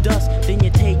dawn till dusk. Then you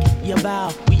take your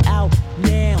bow. We out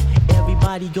now.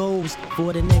 Everybody goes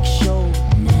for the next show.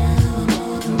 Now I'm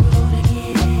on the road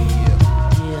again.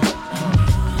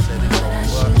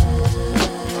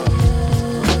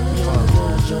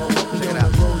 Check it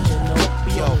out.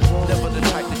 Yo, never the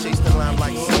type to chase the line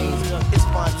like scenes. It's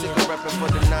fine, ticker reppin' for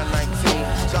the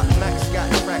 919. Got Max, got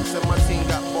tracks, and my team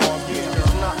got balls.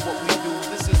 Not what we do,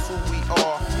 this is who we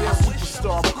are. I'm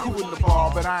superstar, cool in the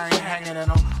bar, but I ain't hanging in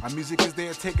them. Our music is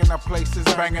there, taking up places,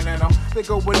 banging in them. They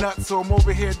go with nuts, so I'm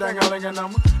over here dangling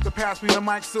them. The pass me the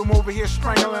mic, so I'm over here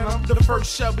strangling them. The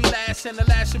first shall be last, and the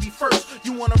last shall be first.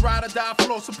 You wanna ride or die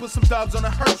flow, so put some dubs on a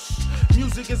hearse.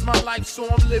 Music is my life, so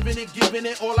I'm living it, giving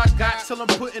it all I got till I'm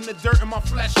putting the dirt in my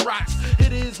flesh rots.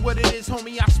 It is what it is,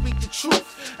 homie, I speak the truth.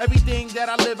 Everything that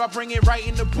I live, I bring it right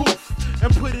in the booth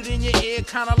and put it in your ear,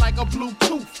 kinda like a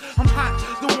Bluetooth. I'm hot,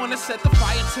 the one that set the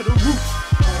fire to the roof.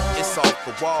 It's off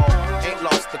the wall, ain't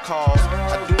lost the cause.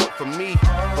 I do it for me,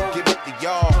 but give it to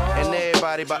y'all. And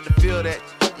everybody about to feel that,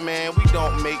 man, we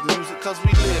don't make music cause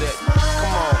we live it.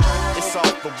 Come on, it's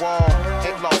off the wall,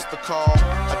 ain't lost the call.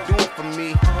 I do it for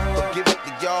me, but give it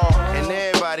to y'all. And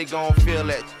everybody gon' feel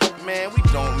that, man, we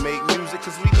don't make music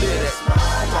cause we live it.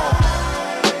 Come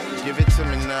on, give it to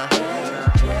me now.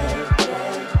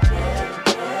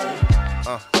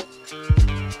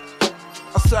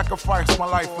 I sacrificed my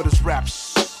life for this rap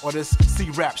or this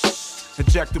C-rap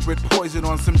injected with poison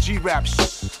on some G-rap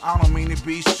I don't mean to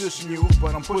be shushing you,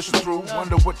 but I'm pushing through.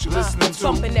 Wonder what you're listening to.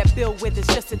 Something that built with is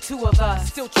just the two of us.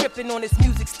 Still tripping on this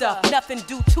music stuff. Nothing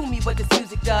do to me what this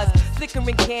music does.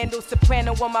 Flickering candles,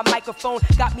 soprano on my microphone.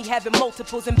 Got me having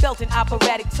multiples and belting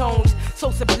operatic tones.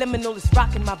 So subliminal, it's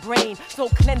rocking my brain. So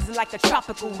cleansing like a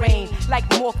tropical rain. Like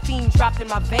morphine dropped in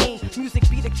my vein. Music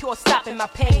be the cure, stopping my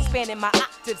pain. Spanning my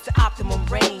octaves to optimum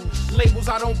range. Labels,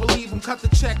 I don't believe them. Cut the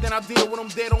check, then I deal with them.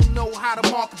 They don't know how to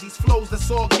market these flows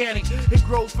that's organic. It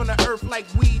grows from the earth like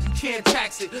weed, you can't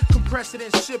tax it. Compress it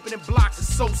and ship it in blocks,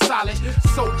 it's so solid,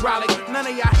 so brolic. None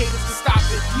of y'all haters can stop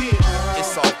it, yeah.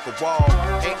 It's off the wall,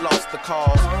 ain't lost the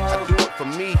cause. I do it for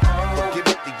me, but give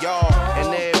it to y'all.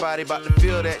 And everybody about to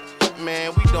feel that,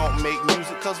 man, we don't make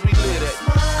music cause we live it.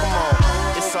 Come on,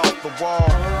 it's off the wall,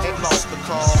 ain't lost the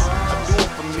cause. I do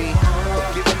it for me, but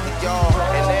give it to y'all.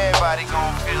 And everybody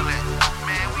gon' feel it,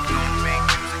 man, we don't make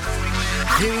music cause we live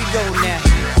it. Here we go now.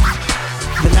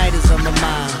 The night is on my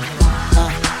mind.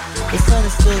 The sun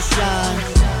is still shine,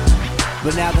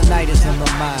 but now the night is on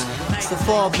my mind. So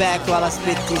fall back while I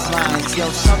spit these lines. Yo,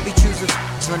 some be choosing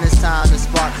when it's time to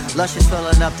spark. Luscious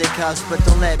filling up their cups, but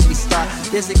don't let me start.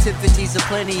 There's activities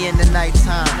aplenty in the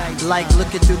nighttime, like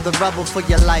looking through the rubble for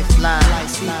your lifeline.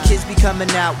 See, kids be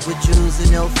coming out with jewels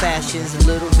and old fashions, a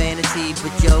little vanity,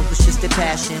 but yo, it's just their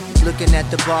passion. Looking at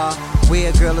the bar where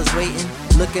a girl is waiting,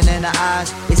 looking in her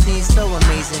eyes, it seems so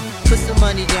amazing. Put some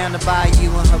money down to buy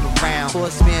you and her around. For a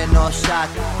Smirnoff shot.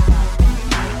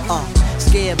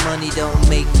 Scared money don't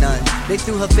make none. They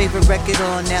threw her favorite record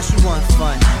on, now she want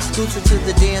fun. Scoots her to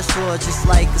the dance floor just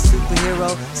like a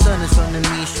superhero. Son is from the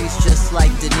mean streets just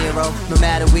like De Niro. No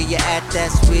matter where you're at,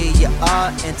 that's where you are.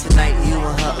 And tonight you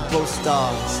and her are both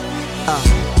stars.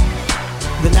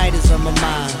 The night is on my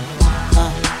mind.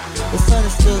 The sun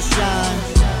is still shine,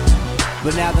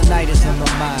 but now the night is on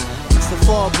my mind. So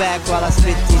fall back while I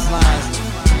spit these lines.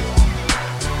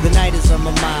 The night is on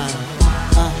my mind.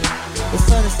 The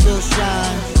sun is still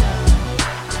shine.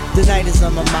 The night is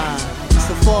on my mind.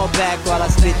 So fall back while I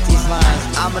spit these lines.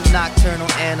 I'm a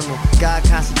nocturnal animal. God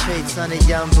concentrates on a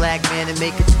young black man and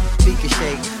make a speaker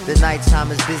shake. The nighttime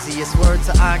is busiest. Word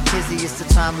to Aunt Kizzy, it's the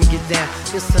time we get down.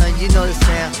 Your son, you know the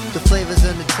sound. The flavors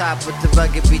on the top with the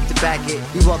rugged beat to back it.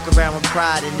 We walk around with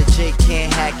pride and the J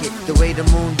can't hack it. The way the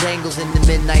moon dangles in the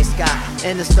midnight sky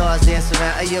and the stars dance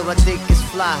around. Ayo, I think it's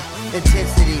fly.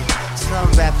 Intensity.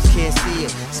 Some rappers can't see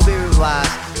it. Spirit-wise,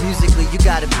 musically, you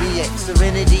gotta be it.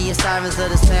 Serenity and sirens of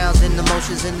the sounds and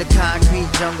emotions in the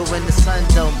concrete jungle when the sun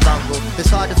don't bungle. It's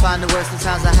hard to find the words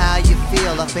sometimes of how you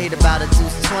feel. I paid about a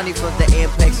deuce 20 for the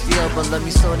Apex field, but let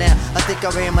me slow down. I think I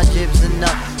ran my jibs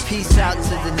enough. Peace out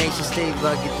to the nation, stay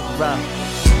rugged and rough.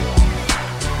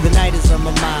 The night is on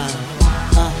my mind.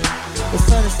 The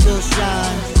sun is still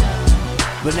shines,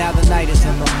 but now the night is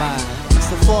on my mind.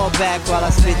 So fall back while I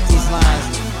spit these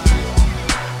lines.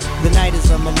 The night is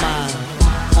on my mind.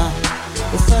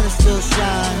 The sun is still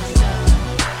shines.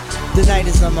 The night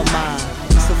is on my mind.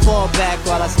 So fall back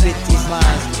while I spit these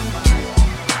lines.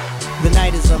 The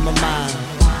night is on my mind.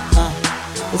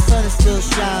 The sun is still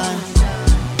shines,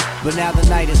 but now the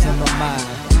night is on my mind.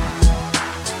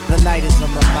 The night is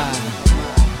on my mind.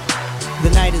 The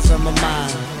night is on my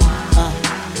mind.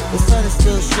 The sun is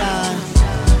still shines.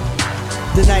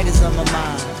 The night is on my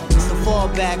mind. So fall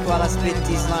back while I spit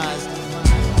these lines.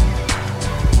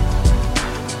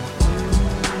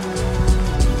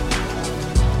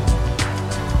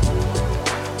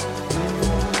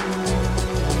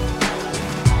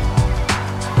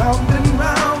 Round and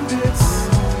round it's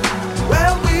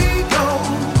where we go.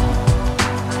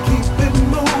 Keep it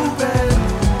moving,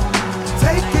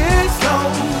 take it slow.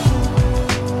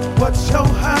 What's your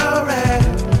hurry?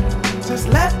 Just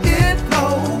let it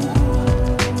flow.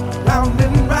 Round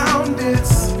and round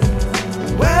it's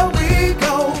where we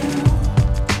go.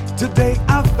 Today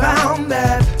I found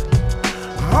that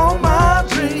all my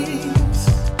dreams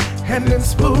and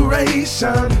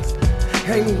inspirations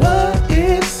ain't what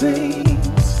it seems.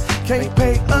 Can't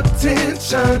pay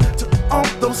attention to all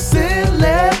those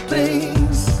silly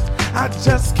things. I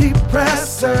just keep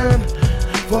pressing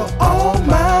for all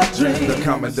my dreams. The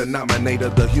common denominator,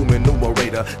 the human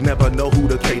numerator. Never know who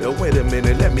to cater. Wait a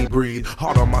minute, let me breathe.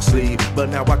 Heart on my sleeve, but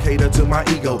now I cater to my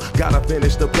ego. Gotta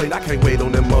finish the plate, I can't wait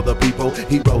on them other people.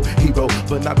 Hero,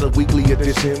 but not the weekly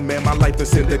edition. Man, my life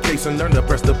is syndication. Learn to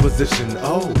press the position.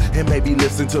 Oh, and maybe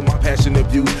listen to my passionate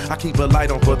views. I keep a light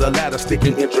on for the ladder,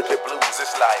 sticking intricate blues.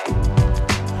 It's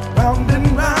like round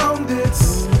and round,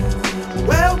 it's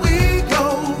where we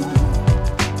go.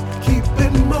 Keep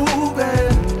it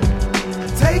moving,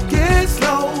 take it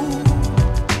slow.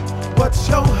 What's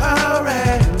your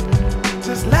hurry?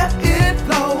 Just let it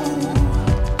flow.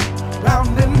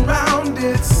 Round and round,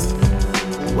 it's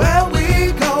where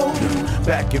we go.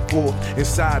 back and forth and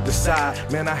side to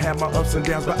side. Man, I had my ups and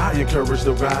downs, but I encouraged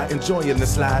the ride, enjoying the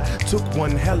slide. Took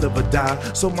one hell of a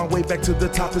dive, so my way back to the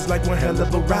top is like one hell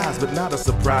of a rise, but not a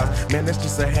surprise. Man, that's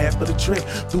just a half of the trick.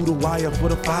 Through the wire for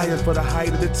the fire, for the height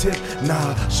of the tip.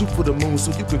 Nah, shoot for the moon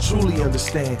so you can truly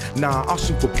understand. Nah, I'll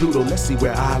shoot for Pluto, let's see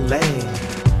where I land.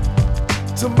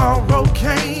 Tomorrow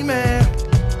came and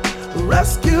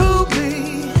rescued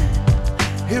me.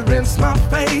 It rinsed my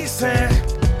face and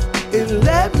it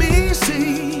let me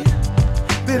see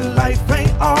that life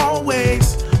ain't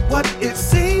always what it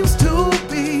seems to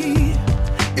be.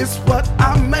 It's what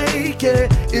I make it,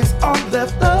 it's all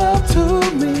left up to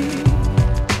me.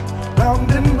 Round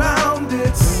and round,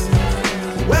 it's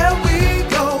where we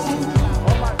go.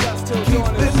 Keep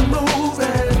it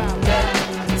moving,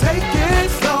 take it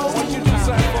slow.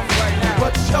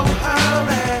 What's your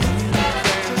hurry?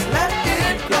 Just let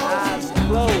it go.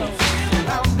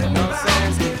 Round and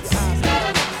round, it's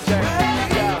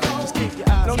Just keep your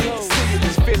eyes. No need to see it,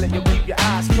 just feel it. You'll keep your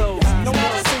eyes closed. No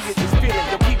need to see it, just feel it.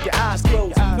 You'll keep your eyes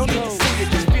closed. No need to see it,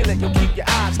 just feel it. You'll keep your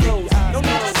eyes closed. No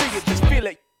need to see it, just feel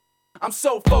it. I'm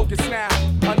so focused now,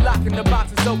 unlocking the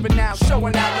boxes open now,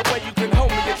 showing out the way you can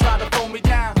hold me and try to hold me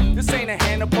down. This ain't a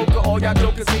hand of poker, all y'all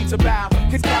jokers need to bow.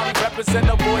 Kid County represent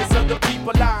the voice of the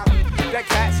people. That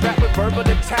cat strapped with verbal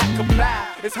attack comply.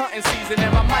 It's hunting season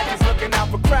and my mic is looking out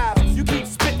for crowds. You keep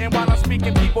spitting while I'm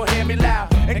speaking, people hear me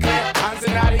loud. And clear, hands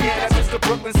and out of here, that's just the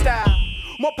Brooklyn style.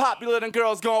 More popular than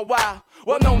girls going wild.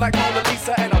 Well known like Mona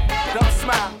Lisa and a dumb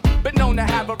smile. But known to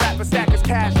have a rapper stack as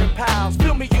cash and pounds.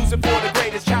 Feel me using for the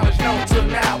greatest challenge known till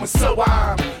now. And so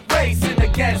I'm racing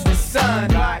against the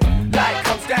sun. Light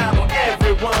comes down on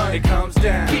everyone. It comes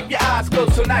down. Keep your eyes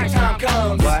closed till nighttime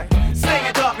comes. Stay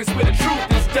in darkness where the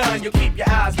truth is done. You'll keep your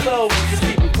eyes closed, just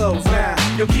keep them closed now.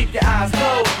 You'll keep your eyes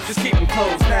closed, just keep them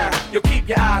closed now. You'll keep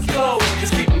your eyes closed,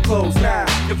 just keep them closed now.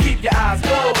 You'll keep your eyes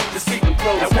closed, just keep them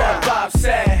closed now. And what Bob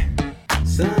said,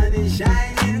 sun is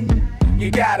shining. You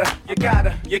gotta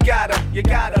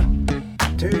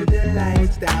turn the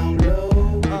lights down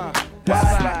low.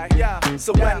 That's right, yeah.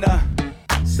 So when the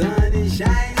sun is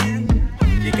shining,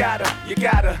 you gotta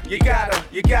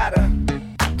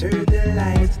turn the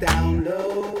lights down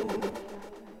low.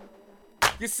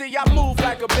 You see, I move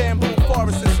like a bamboo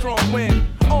forest in strong wind.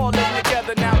 All in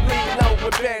together now, lean low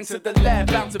and bend to the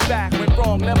left, bounce it back. When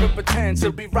wrong, never pretend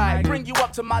to be right. Bring you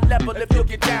up to my level if you'll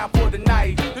get down for the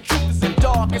night. The truth is in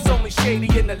dark, it's only shady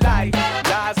in the light.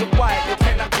 Lies are white, you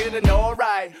cannot get an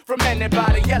alright. From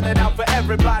anybody yelling out for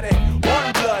everybody.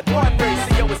 One blood, one race,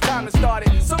 and yo, it's time to start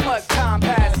it. So much time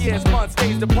passed, years, months,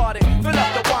 days departed. Fill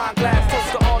up the wine glass,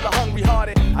 toast to all the hungry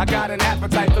hearted. I I got an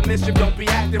appetite for mischief, don't be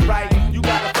acting right. You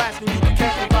got a flash and you can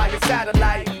catch me by your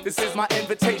satellite. This is my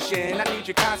invitation, I need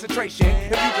your concentration. If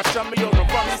you can shun me or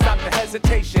run me, stop the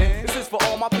hesitation. This is for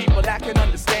all my people that can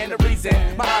understand the reason.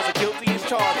 My eyes are guilty as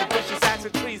charged with vicious acts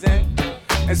of treason.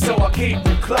 And so I keep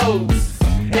them closed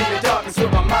in the darkness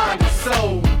with my mind and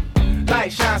soul.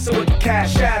 Light shines so it can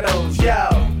cast shadows. Yo,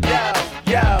 yo,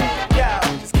 yo, yo.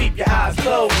 Just keep your eyes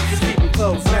closed. Just keep them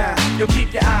closed now. Yo,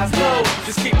 keep your eyes closed.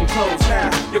 Just keep them closed now.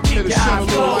 Yo, keep your eyes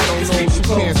closed. Just keep them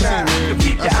closed now. Yo,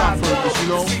 keep your eyes closed. You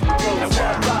know,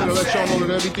 to let y'all know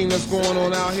that everything that's going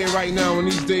on out here right now in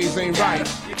these days ain't right.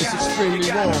 It's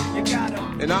extremely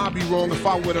wrong. And I'll be wrong if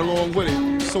I went along with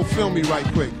it. So film me right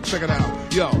quick. Check it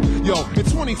out. Yo, in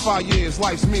 25 years,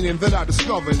 life's meaning that I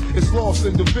discovered is lost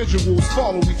individuals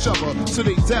follow each other to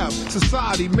their death.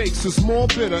 Society makes us more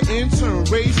bitter. In turn,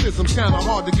 racism's kinda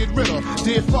hard to get rid of.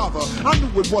 Dear Father, I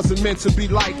knew it wasn't meant to be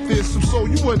like this, so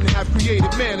you wouldn't have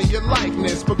created man in your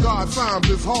likeness. But God's times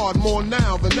is hard more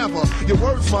now than ever. Your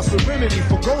words, my serenity,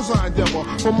 for goals I endeavor.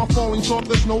 For my falling thought,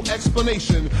 there's no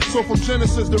explanation. So from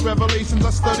Genesis to Revelations, I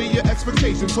study your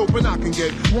expectations, hoping I can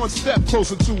get one step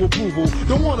closer to approval.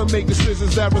 Don't wanna make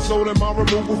decisions that result in my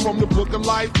removal from the book of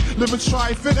life. Living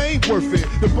strife, it ain't worth it.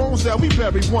 The bones that we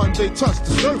bury one day touch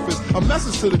the surface. A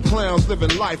message to the clowns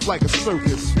living life like a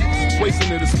circus.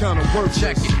 Wasting it is kind of worth.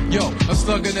 Check it, yo, a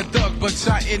slug and a thug, but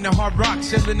shot in the hard rock,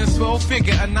 chillin' a swell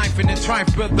figure, a knife in the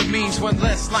trife, brother means one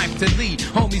less life to lead.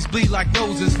 Homies bleed like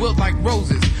noses, wilt like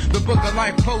roses. The book of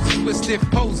life closes with stiff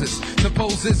poses.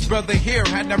 Suppose this brother here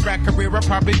had a rap career, I'd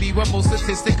probably be one more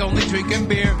statistic, only drinking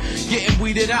beer, getting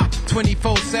weeded out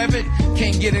 24/7.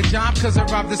 Can't get a job cause I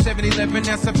robbed the 7-Eleven,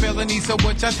 that's a felony. So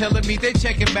what y'all telling me? They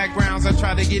checking backgrounds. I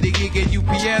try to get a gig at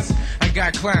UPS, I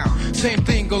got clown. Same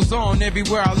thing goes on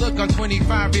everywhere I look. I'm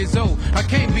 25 years old, I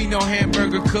can't be no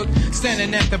hamburger cook.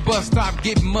 Standing at the bus stop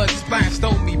getting mud splashed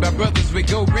on me by brothers with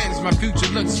gold rims. My future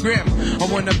looks grim. I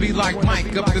wanna be like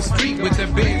Mike up the street with the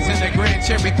Benz and the Grand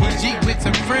Cherokee Jeep with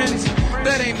some friends.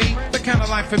 That ain't me, the kind of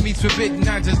life for me's forbidden.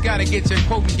 I just gotta get your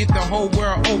quote and get the whole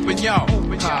world open, y'all.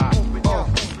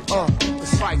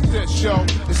 It's like this, yo.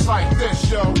 It's like this,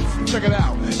 yo. Check it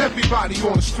out. Everybody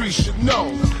on the street should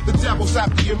know the devil's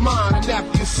after your mind and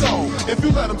after your soul. If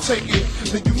you let him take it,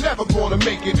 then you never gonna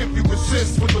make it. If you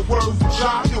resist with the words of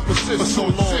Jah, you'll persist. For so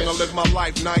long, I lived my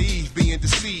life naive, being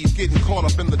deceived, getting caught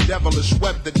up in the devilish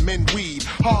web that men weave.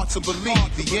 Hard to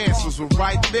believe the answers were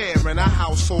right there in our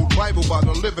household Bible by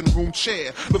the living room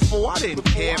chair. Before I didn't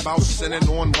care about sinning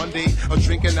on Monday or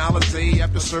drinking Alizé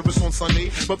after service on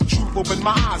Sunday, but the truth opened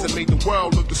my eyes and made the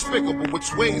world look despicable.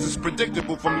 Which ways is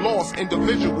predictable, from lost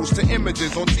individuals to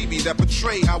images on TV that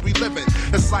portray how we live it.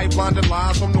 The sight blinded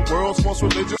lies from the world's most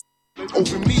religious.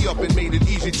 Opened me up and made it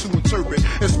easy to interpret,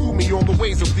 and schooled me on the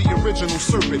ways of the original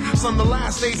serpent. Son, the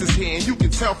last days is here, and you can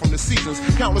tell from the seasons.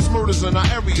 Countless murders in our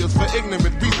areas for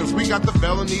ignorant reasons. We got the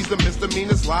felonies, the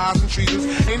misdemeanors, lies, and treasons.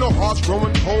 Ain't no hearts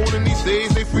growing cold in these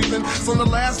days, they freezing. Son, the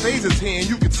last days is here, and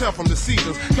you can tell from the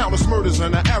seasons. Countless murders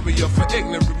in our area for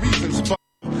ignorant reasons. But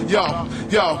yo,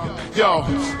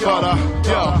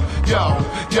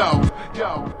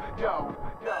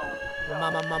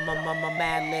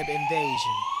 Mad Lib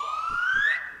invasion.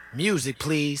 Music,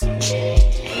 please. Music's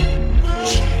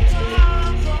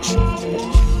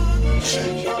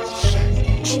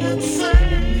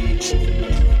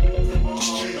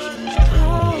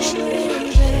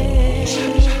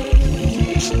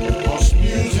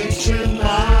been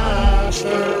my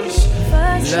first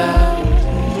love.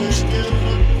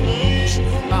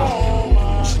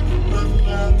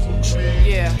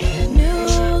 Yeah.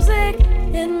 Music,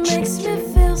 it makes me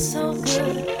feel so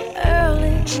good.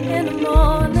 Early in the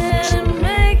morning, it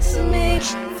makes me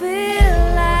feel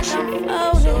like I'm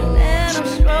floating and I'm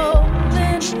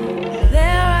strolling.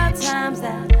 There are times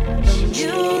that the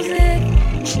music,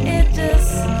 it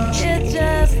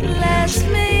just lets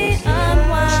me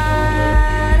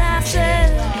unwind. I said,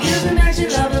 music makes you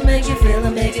love it, make you feel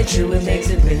it, make it true, it makes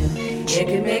it real. It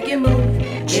can make you move,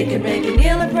 it can make you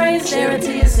kneel and pray and stare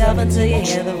into yourself until you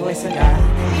hear the voice of God.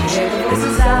 You hear the voice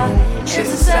of God, it's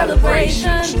a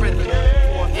celebration.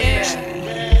 Yeah,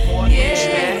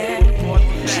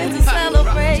 it's a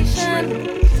celebration.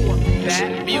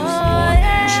 That music. Oh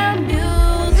yeah,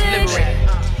 music.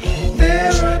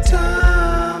 There are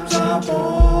times I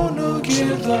wanna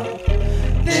give up,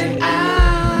 then I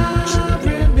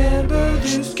remember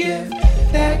this gift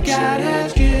that God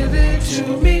has given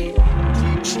to me.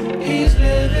 He's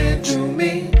living through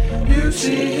me. You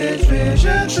see His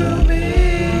vision through me.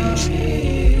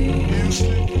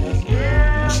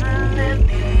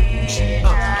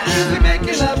 Music make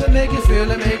you love it, make you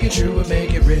feel it, make it true, and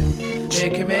make it real.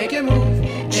 It can make you move,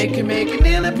 Make it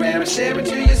kneel in prayer and share it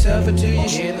to yourself until you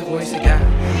hear the voice of God.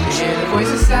 You hear the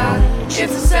voice of God.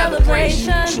 It's a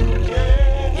celebration.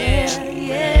 Yeah.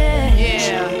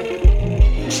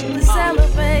 The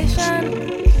celebration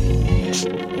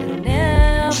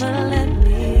never let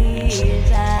me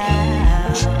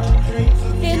down.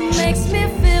 It makes me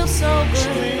feel so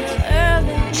good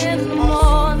early in the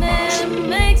morning. It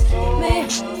makes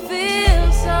me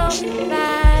feel so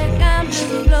like I'm just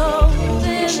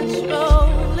floating and strolling.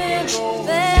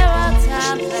 There are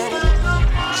times that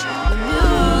the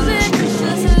music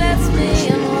just lets me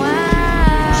unwind.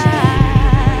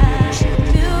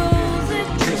 Music.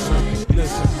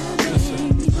 Listen.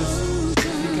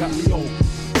 You got me on.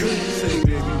 Say,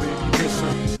 baby,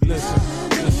 listen.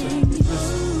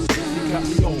 You got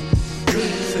me on.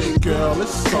 Say, girl,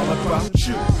 it's all about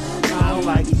you. I don't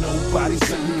like nobody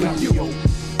saying you got me on.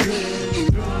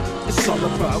 It's all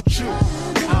about you.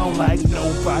 I don't like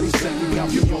nobody saying you got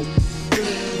me on.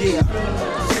 Yeah,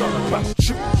 it's all about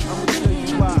you. I'ma tell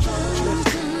you why.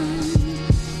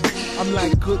 I'm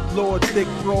like, good Lord, thick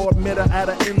broad, met her at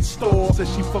an in-store. Said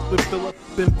she fucked with Phillip,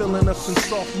 been feeling us in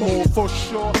sophomore for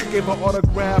sure. Gave her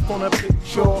autograph on a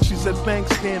picture. She said,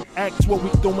 thanks, then ask what we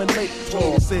doing late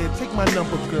for. Said, take my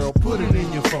number, girl, put it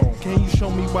in your phone. Can you show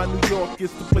me why New York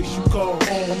is the place you call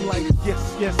home? I'm like,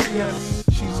 yes.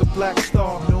 She's a black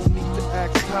star, no need to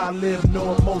ask how I live,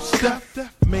 no more step.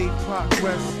 Made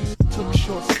progress, took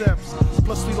short steps.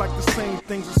 Plus we like the same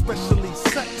things, especially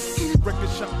sex. Record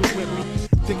shopping with me,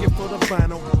 ticket for the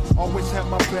vinyl. Always had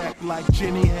my back like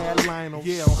Jenny had Lionel.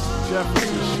 Yeah, on some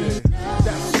Jefferson shit.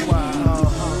 That's why,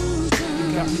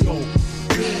 you got me on.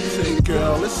 Say,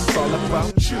 girl, it's all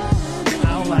about you.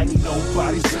 I don't like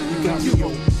nobody saying you got me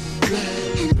on.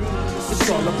 It's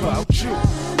all about you.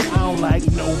 I don't like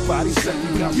nobody saying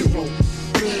you got me on.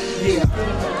 Yeah,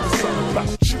 it's all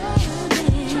about you.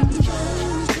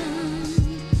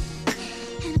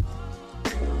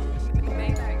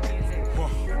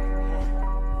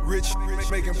 Rich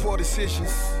making poor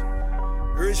decisions.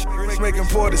 Rich making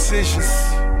poor decisions.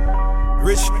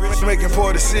 Rich making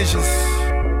poor decisions.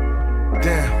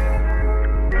 Damn.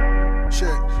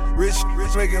 Check. Rich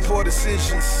making poor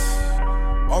decisions.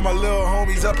 All my little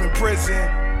homies up in prison.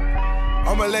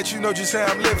 I'ma let you know just how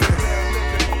I'm living.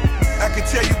 I can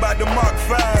tell you about the Mark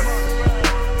 5.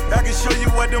 I can show you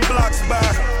what them blocks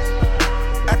buy.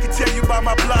 I can tell you about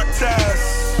my block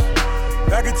ties.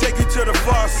 I can take you to the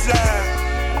far side.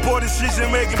 Poor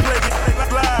decision making,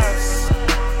 plaguing lives.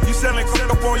 You selling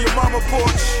up on your mama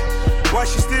porch while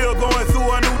she still going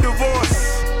through a new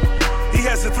divorce. He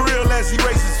has a thrill as he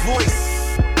raises his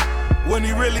voice when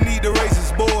he really need to raise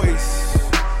his boys.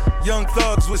 Young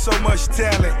thugs with so much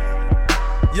talent.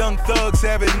 Young thugs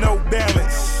having no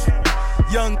balance.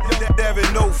 Young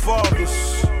having no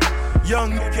fathers.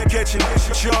 Young catching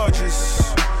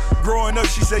charges. Growing up,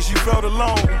 she said she felt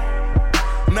alone.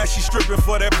 Now she stripping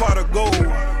for that pot of gold.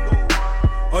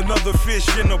 Another fish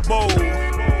in the bowl.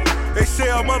 They say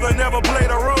her mother never played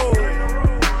a role.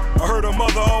 I heard her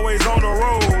mother always on the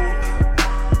road.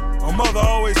 Her mother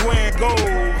always wearing gold.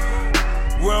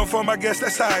 Where I'm from, I guess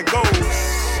that's how it goes.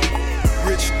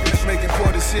 Rich making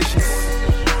poor decisions.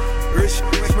 Rich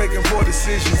making poor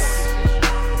decisions.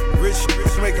 Rich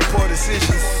making poor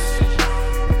decisions.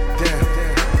 Damn.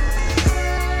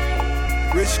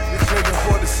 Rich making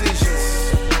poor decisions.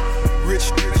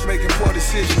 Rich making poor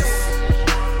decisions.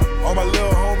 All my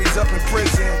little homies up in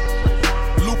prison.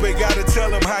 Lupe gotta tell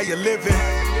them how you living.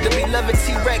 The beloved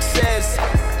T-Rex says,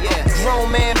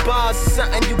 grown man bars is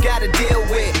something you gotta deal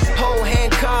with. Whole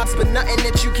hand cards, but nothing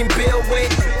that you can build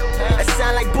with. That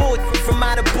sound like bull from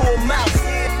out of bull mouth.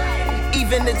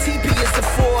 Even the TP is a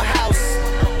full house.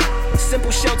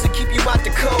 Simple shelter keep you out the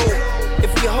cold.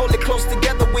 If we hold it close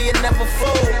together, we'll never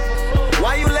fold.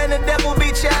 Why you letting the devil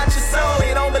beat you out your soul?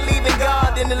 You don't believe in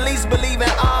God, then at least believe in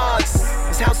odds.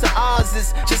 This house of odds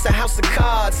is just a house of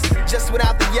cards, just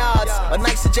without the yards, a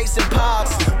nice adjacent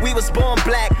parks. We was born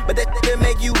black, but that didn't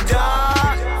make you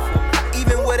dark.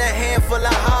 Even with a handful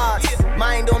of hearts,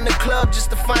 mind on the club just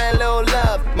to find a little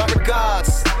love. My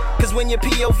regards. Cause when your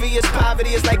POV is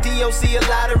poverty, it's like DOC a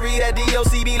lottery. That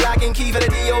DOC be lock and key for the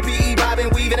DOPE, bobbing,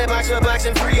 weaving, and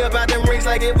boxing free about them rings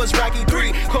like it was Rocky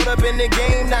 3. Caught up in the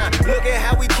game now. Look at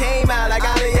how we came out like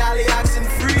Ali, oxen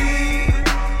free.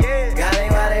 God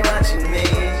ain't why they watching me.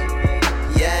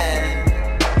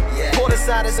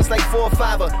 Porter-siders, it's like 4 or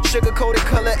 5. Sugar-coated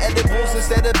color edibles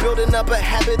instead of building up a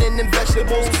habit in them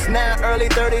vegetables. Now early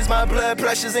 30s, my blood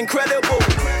pressure's incredible.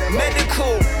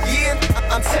 Medical, yeah,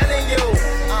 I'm telling you.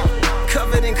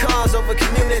 Covered in cars over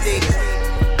community.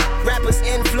 Rappers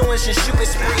influence and shooting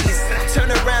sprees.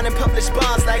 Turn around and publish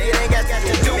bars like it ain't got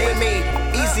to do with me.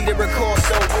 Easy to recall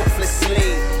so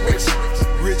ruthlessly.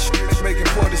 Rich making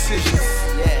poor decisions.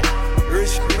 Yeah.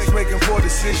 Rich making poor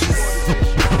decisions.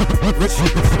 Rich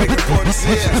making poor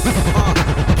decisions.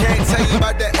 Can't tell you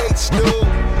about the H dude,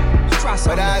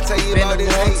 but I'll tell you about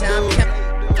this hate dude.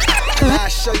 I'll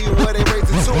show you where they raise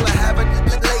the tool and have it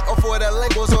late or for the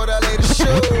labels or the latest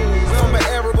shoes. From an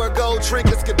era where gold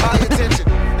trinkets could buy attention,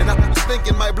 and I was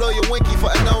thinking might blow your winky for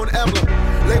a known emblem.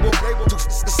 Label to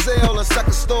sell and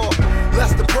sucker store.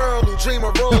 Less the pearl who dream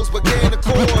of rose but gain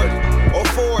accord. Or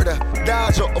Ford,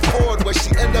 Dodge or Ford, where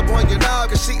she end up on your knob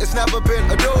cause she has never been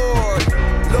adored.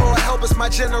 Lord help us, my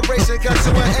generation got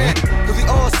to an end. Cause we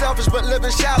all selfish but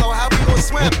living shallow, how we gon'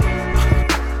 swim?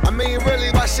 I mean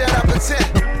really, why should I pretend?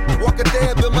 Walk a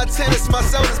dab in my tennis, my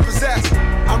soul is possessed.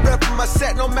 I'm repping my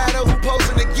set no matter who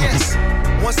posing against.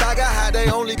 Once I got high, they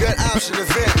only good option to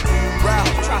vent.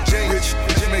 Rich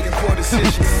making poor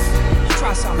decisions.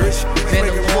 Try something. Rich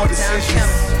making poor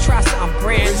decisions. Try something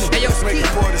brand new. Hey, yo, making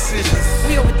poor decisions.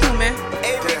 We overdue, man.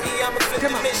 Hey, Ricky, I'm a fit the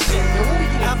mission.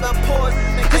 I'm a poor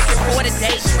This is for the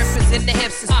day, shrimpers in the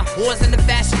hipsters, wars in the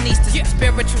fashionistas,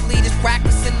 spiritual leaders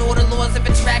practicing all the laws of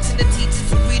attraction. The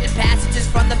teachers who reading passages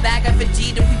from the bag of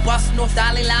Vegeta. We busting off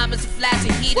Dalai Lamas and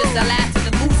flashing heaters. The last of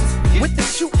the losers. With the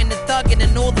shooting, the thugging,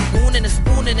 and all the gooning, and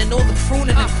spooning, and all the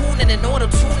pruning, and cooning, and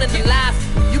auto-tuning, and live.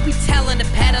 You be telling the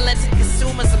peddling to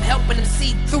consumers, I'm helping them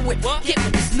see through it. Get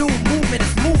with this new movement,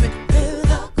 it's moving.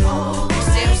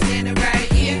 Still standing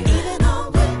right here.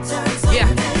 Yeah,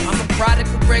 I'm a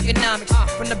product of Reaganomics.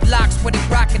 From the blocks where they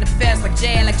rockin' the fast like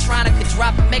Jay Electronica.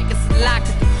 Drop and make us a lock.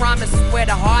 The promise is where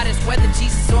the heart is. Whether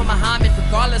Jesus or Muhammad,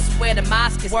 regardless of where the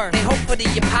mosque is. They hope for the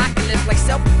apocalypse like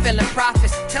self-fulfilling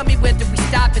prophets. Tell me where do we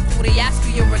stop and do they ask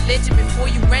you your religion before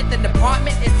you rent an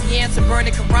apartment? Is the answer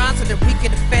burning Quran so that we can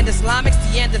defend Islamics?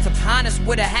 The end is upon us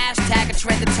with a hashtag and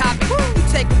trend the topic. You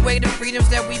take away the freedoms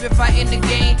that we've been fighting to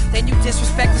gain. Then you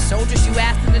disrespect the soldiers you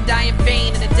asked them to die in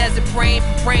vain. In the desert brain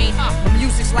for brain. The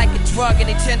music's like a drug and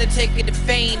they tend to take it to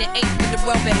vain. It ain't for the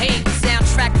well-behaved. The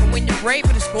soundtrack for when you're brave,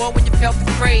 for the score when you felt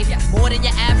afraid. More than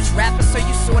your average rapper, so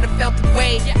you sorta felt the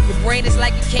way. Your brain is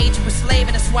like a cage of a slave,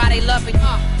 and that's why they love it.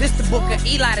 This the book of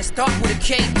Eli that start with a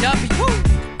KW.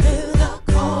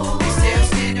 Still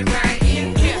standing right here.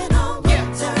 I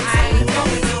ain't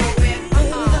going nowhere.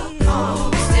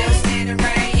 Still standing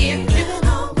right here.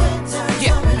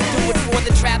 Yeah, I do it for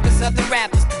the trappers, other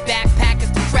rappers, the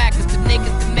backpackers, the crackers, the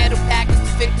niggas, the metal packers, the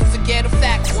victims of ghetto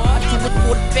factors. I do it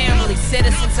for the family,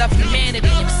 citizens of humanity,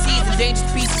 MCs and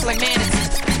dangerous beasts like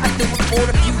manatees. I do it for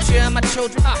the future of my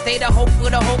children. They the hope for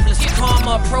the hopeless.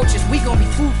 Karma approaches. We gon' be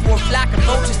food for a flock of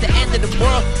vultures. The end of the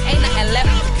world ain't nothing left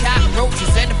but the cockroaches.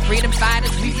 And the freedom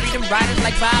fighters, we freedom riders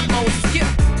like Bob Moses. Yeah,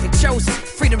 they chose us.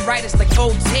 Freedom writers like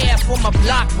Voltaire. For my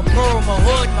block, my borough, my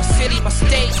hood, my city, my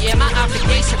state. Yeah, my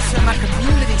obligation to my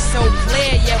community so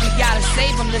clear. Yeah, we gotta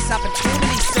save them. This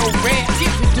opportunity so rare. We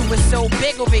do it so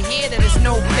big over here that it's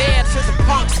no fair to the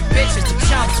punks, the bitches, the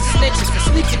chumps, the snitches, the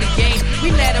sleep in the game.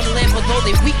 We let them live, although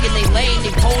they weak and they lame.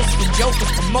 They pose for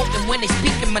jokers, promote them when they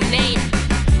speak in my name.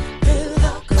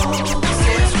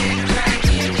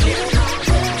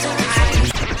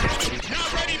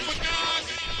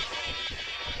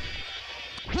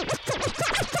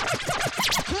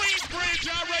 Queensbridge,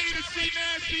 y'all ready to see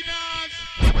Nasty Nas?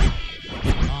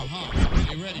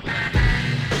 You ready?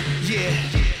 Yeah.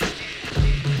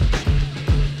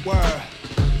 Word.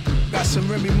 Got some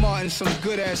Remy Martin, some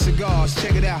good ass cigars.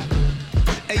 Check it out.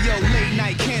 Hey yo, late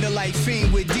night candlelight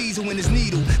fiend with diesel in his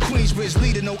needle. Queensbridge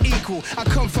leader, no equal. I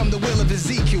come from the will of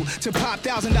Ezekiel to pop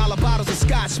 $1,000 bottles of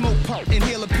scotch, smoke pump, and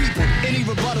heal the people. Any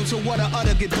rebuttal to what I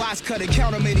utter, get box cut.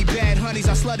 Count how many bad honeys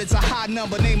I slutted to high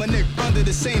number. Name a nigga under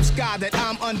the same sky that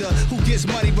I'm under. Who gets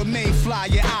money remain fly?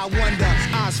 Yeah, I wonder.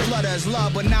 Eyes flutter as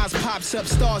love, but Nas pops up.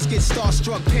 Stars get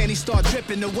starstruck, panties start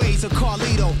dripping the ways of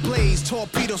Carlito. Blaze,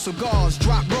 torpedo, cigars,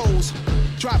 drop rolls.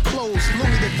 Drop clothes,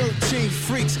 Louis the 13th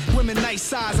freaks. Women nice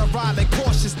size, I ride like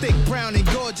Porsches, thick, brown, and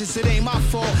gorgeous. It ain't my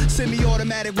fault.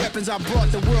 Semi-automatic weapons, I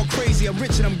brought the world crazy. I'm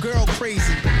rich and I'm girl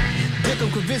crazy. Dick them,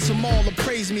 convince them all to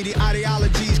praise me. The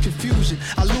ideology's confusion.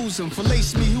 I lose them,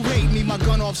 fillets me who hate me. My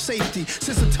gun off safety.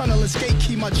 Since the tunnel escape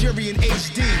key, my jury in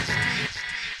HD.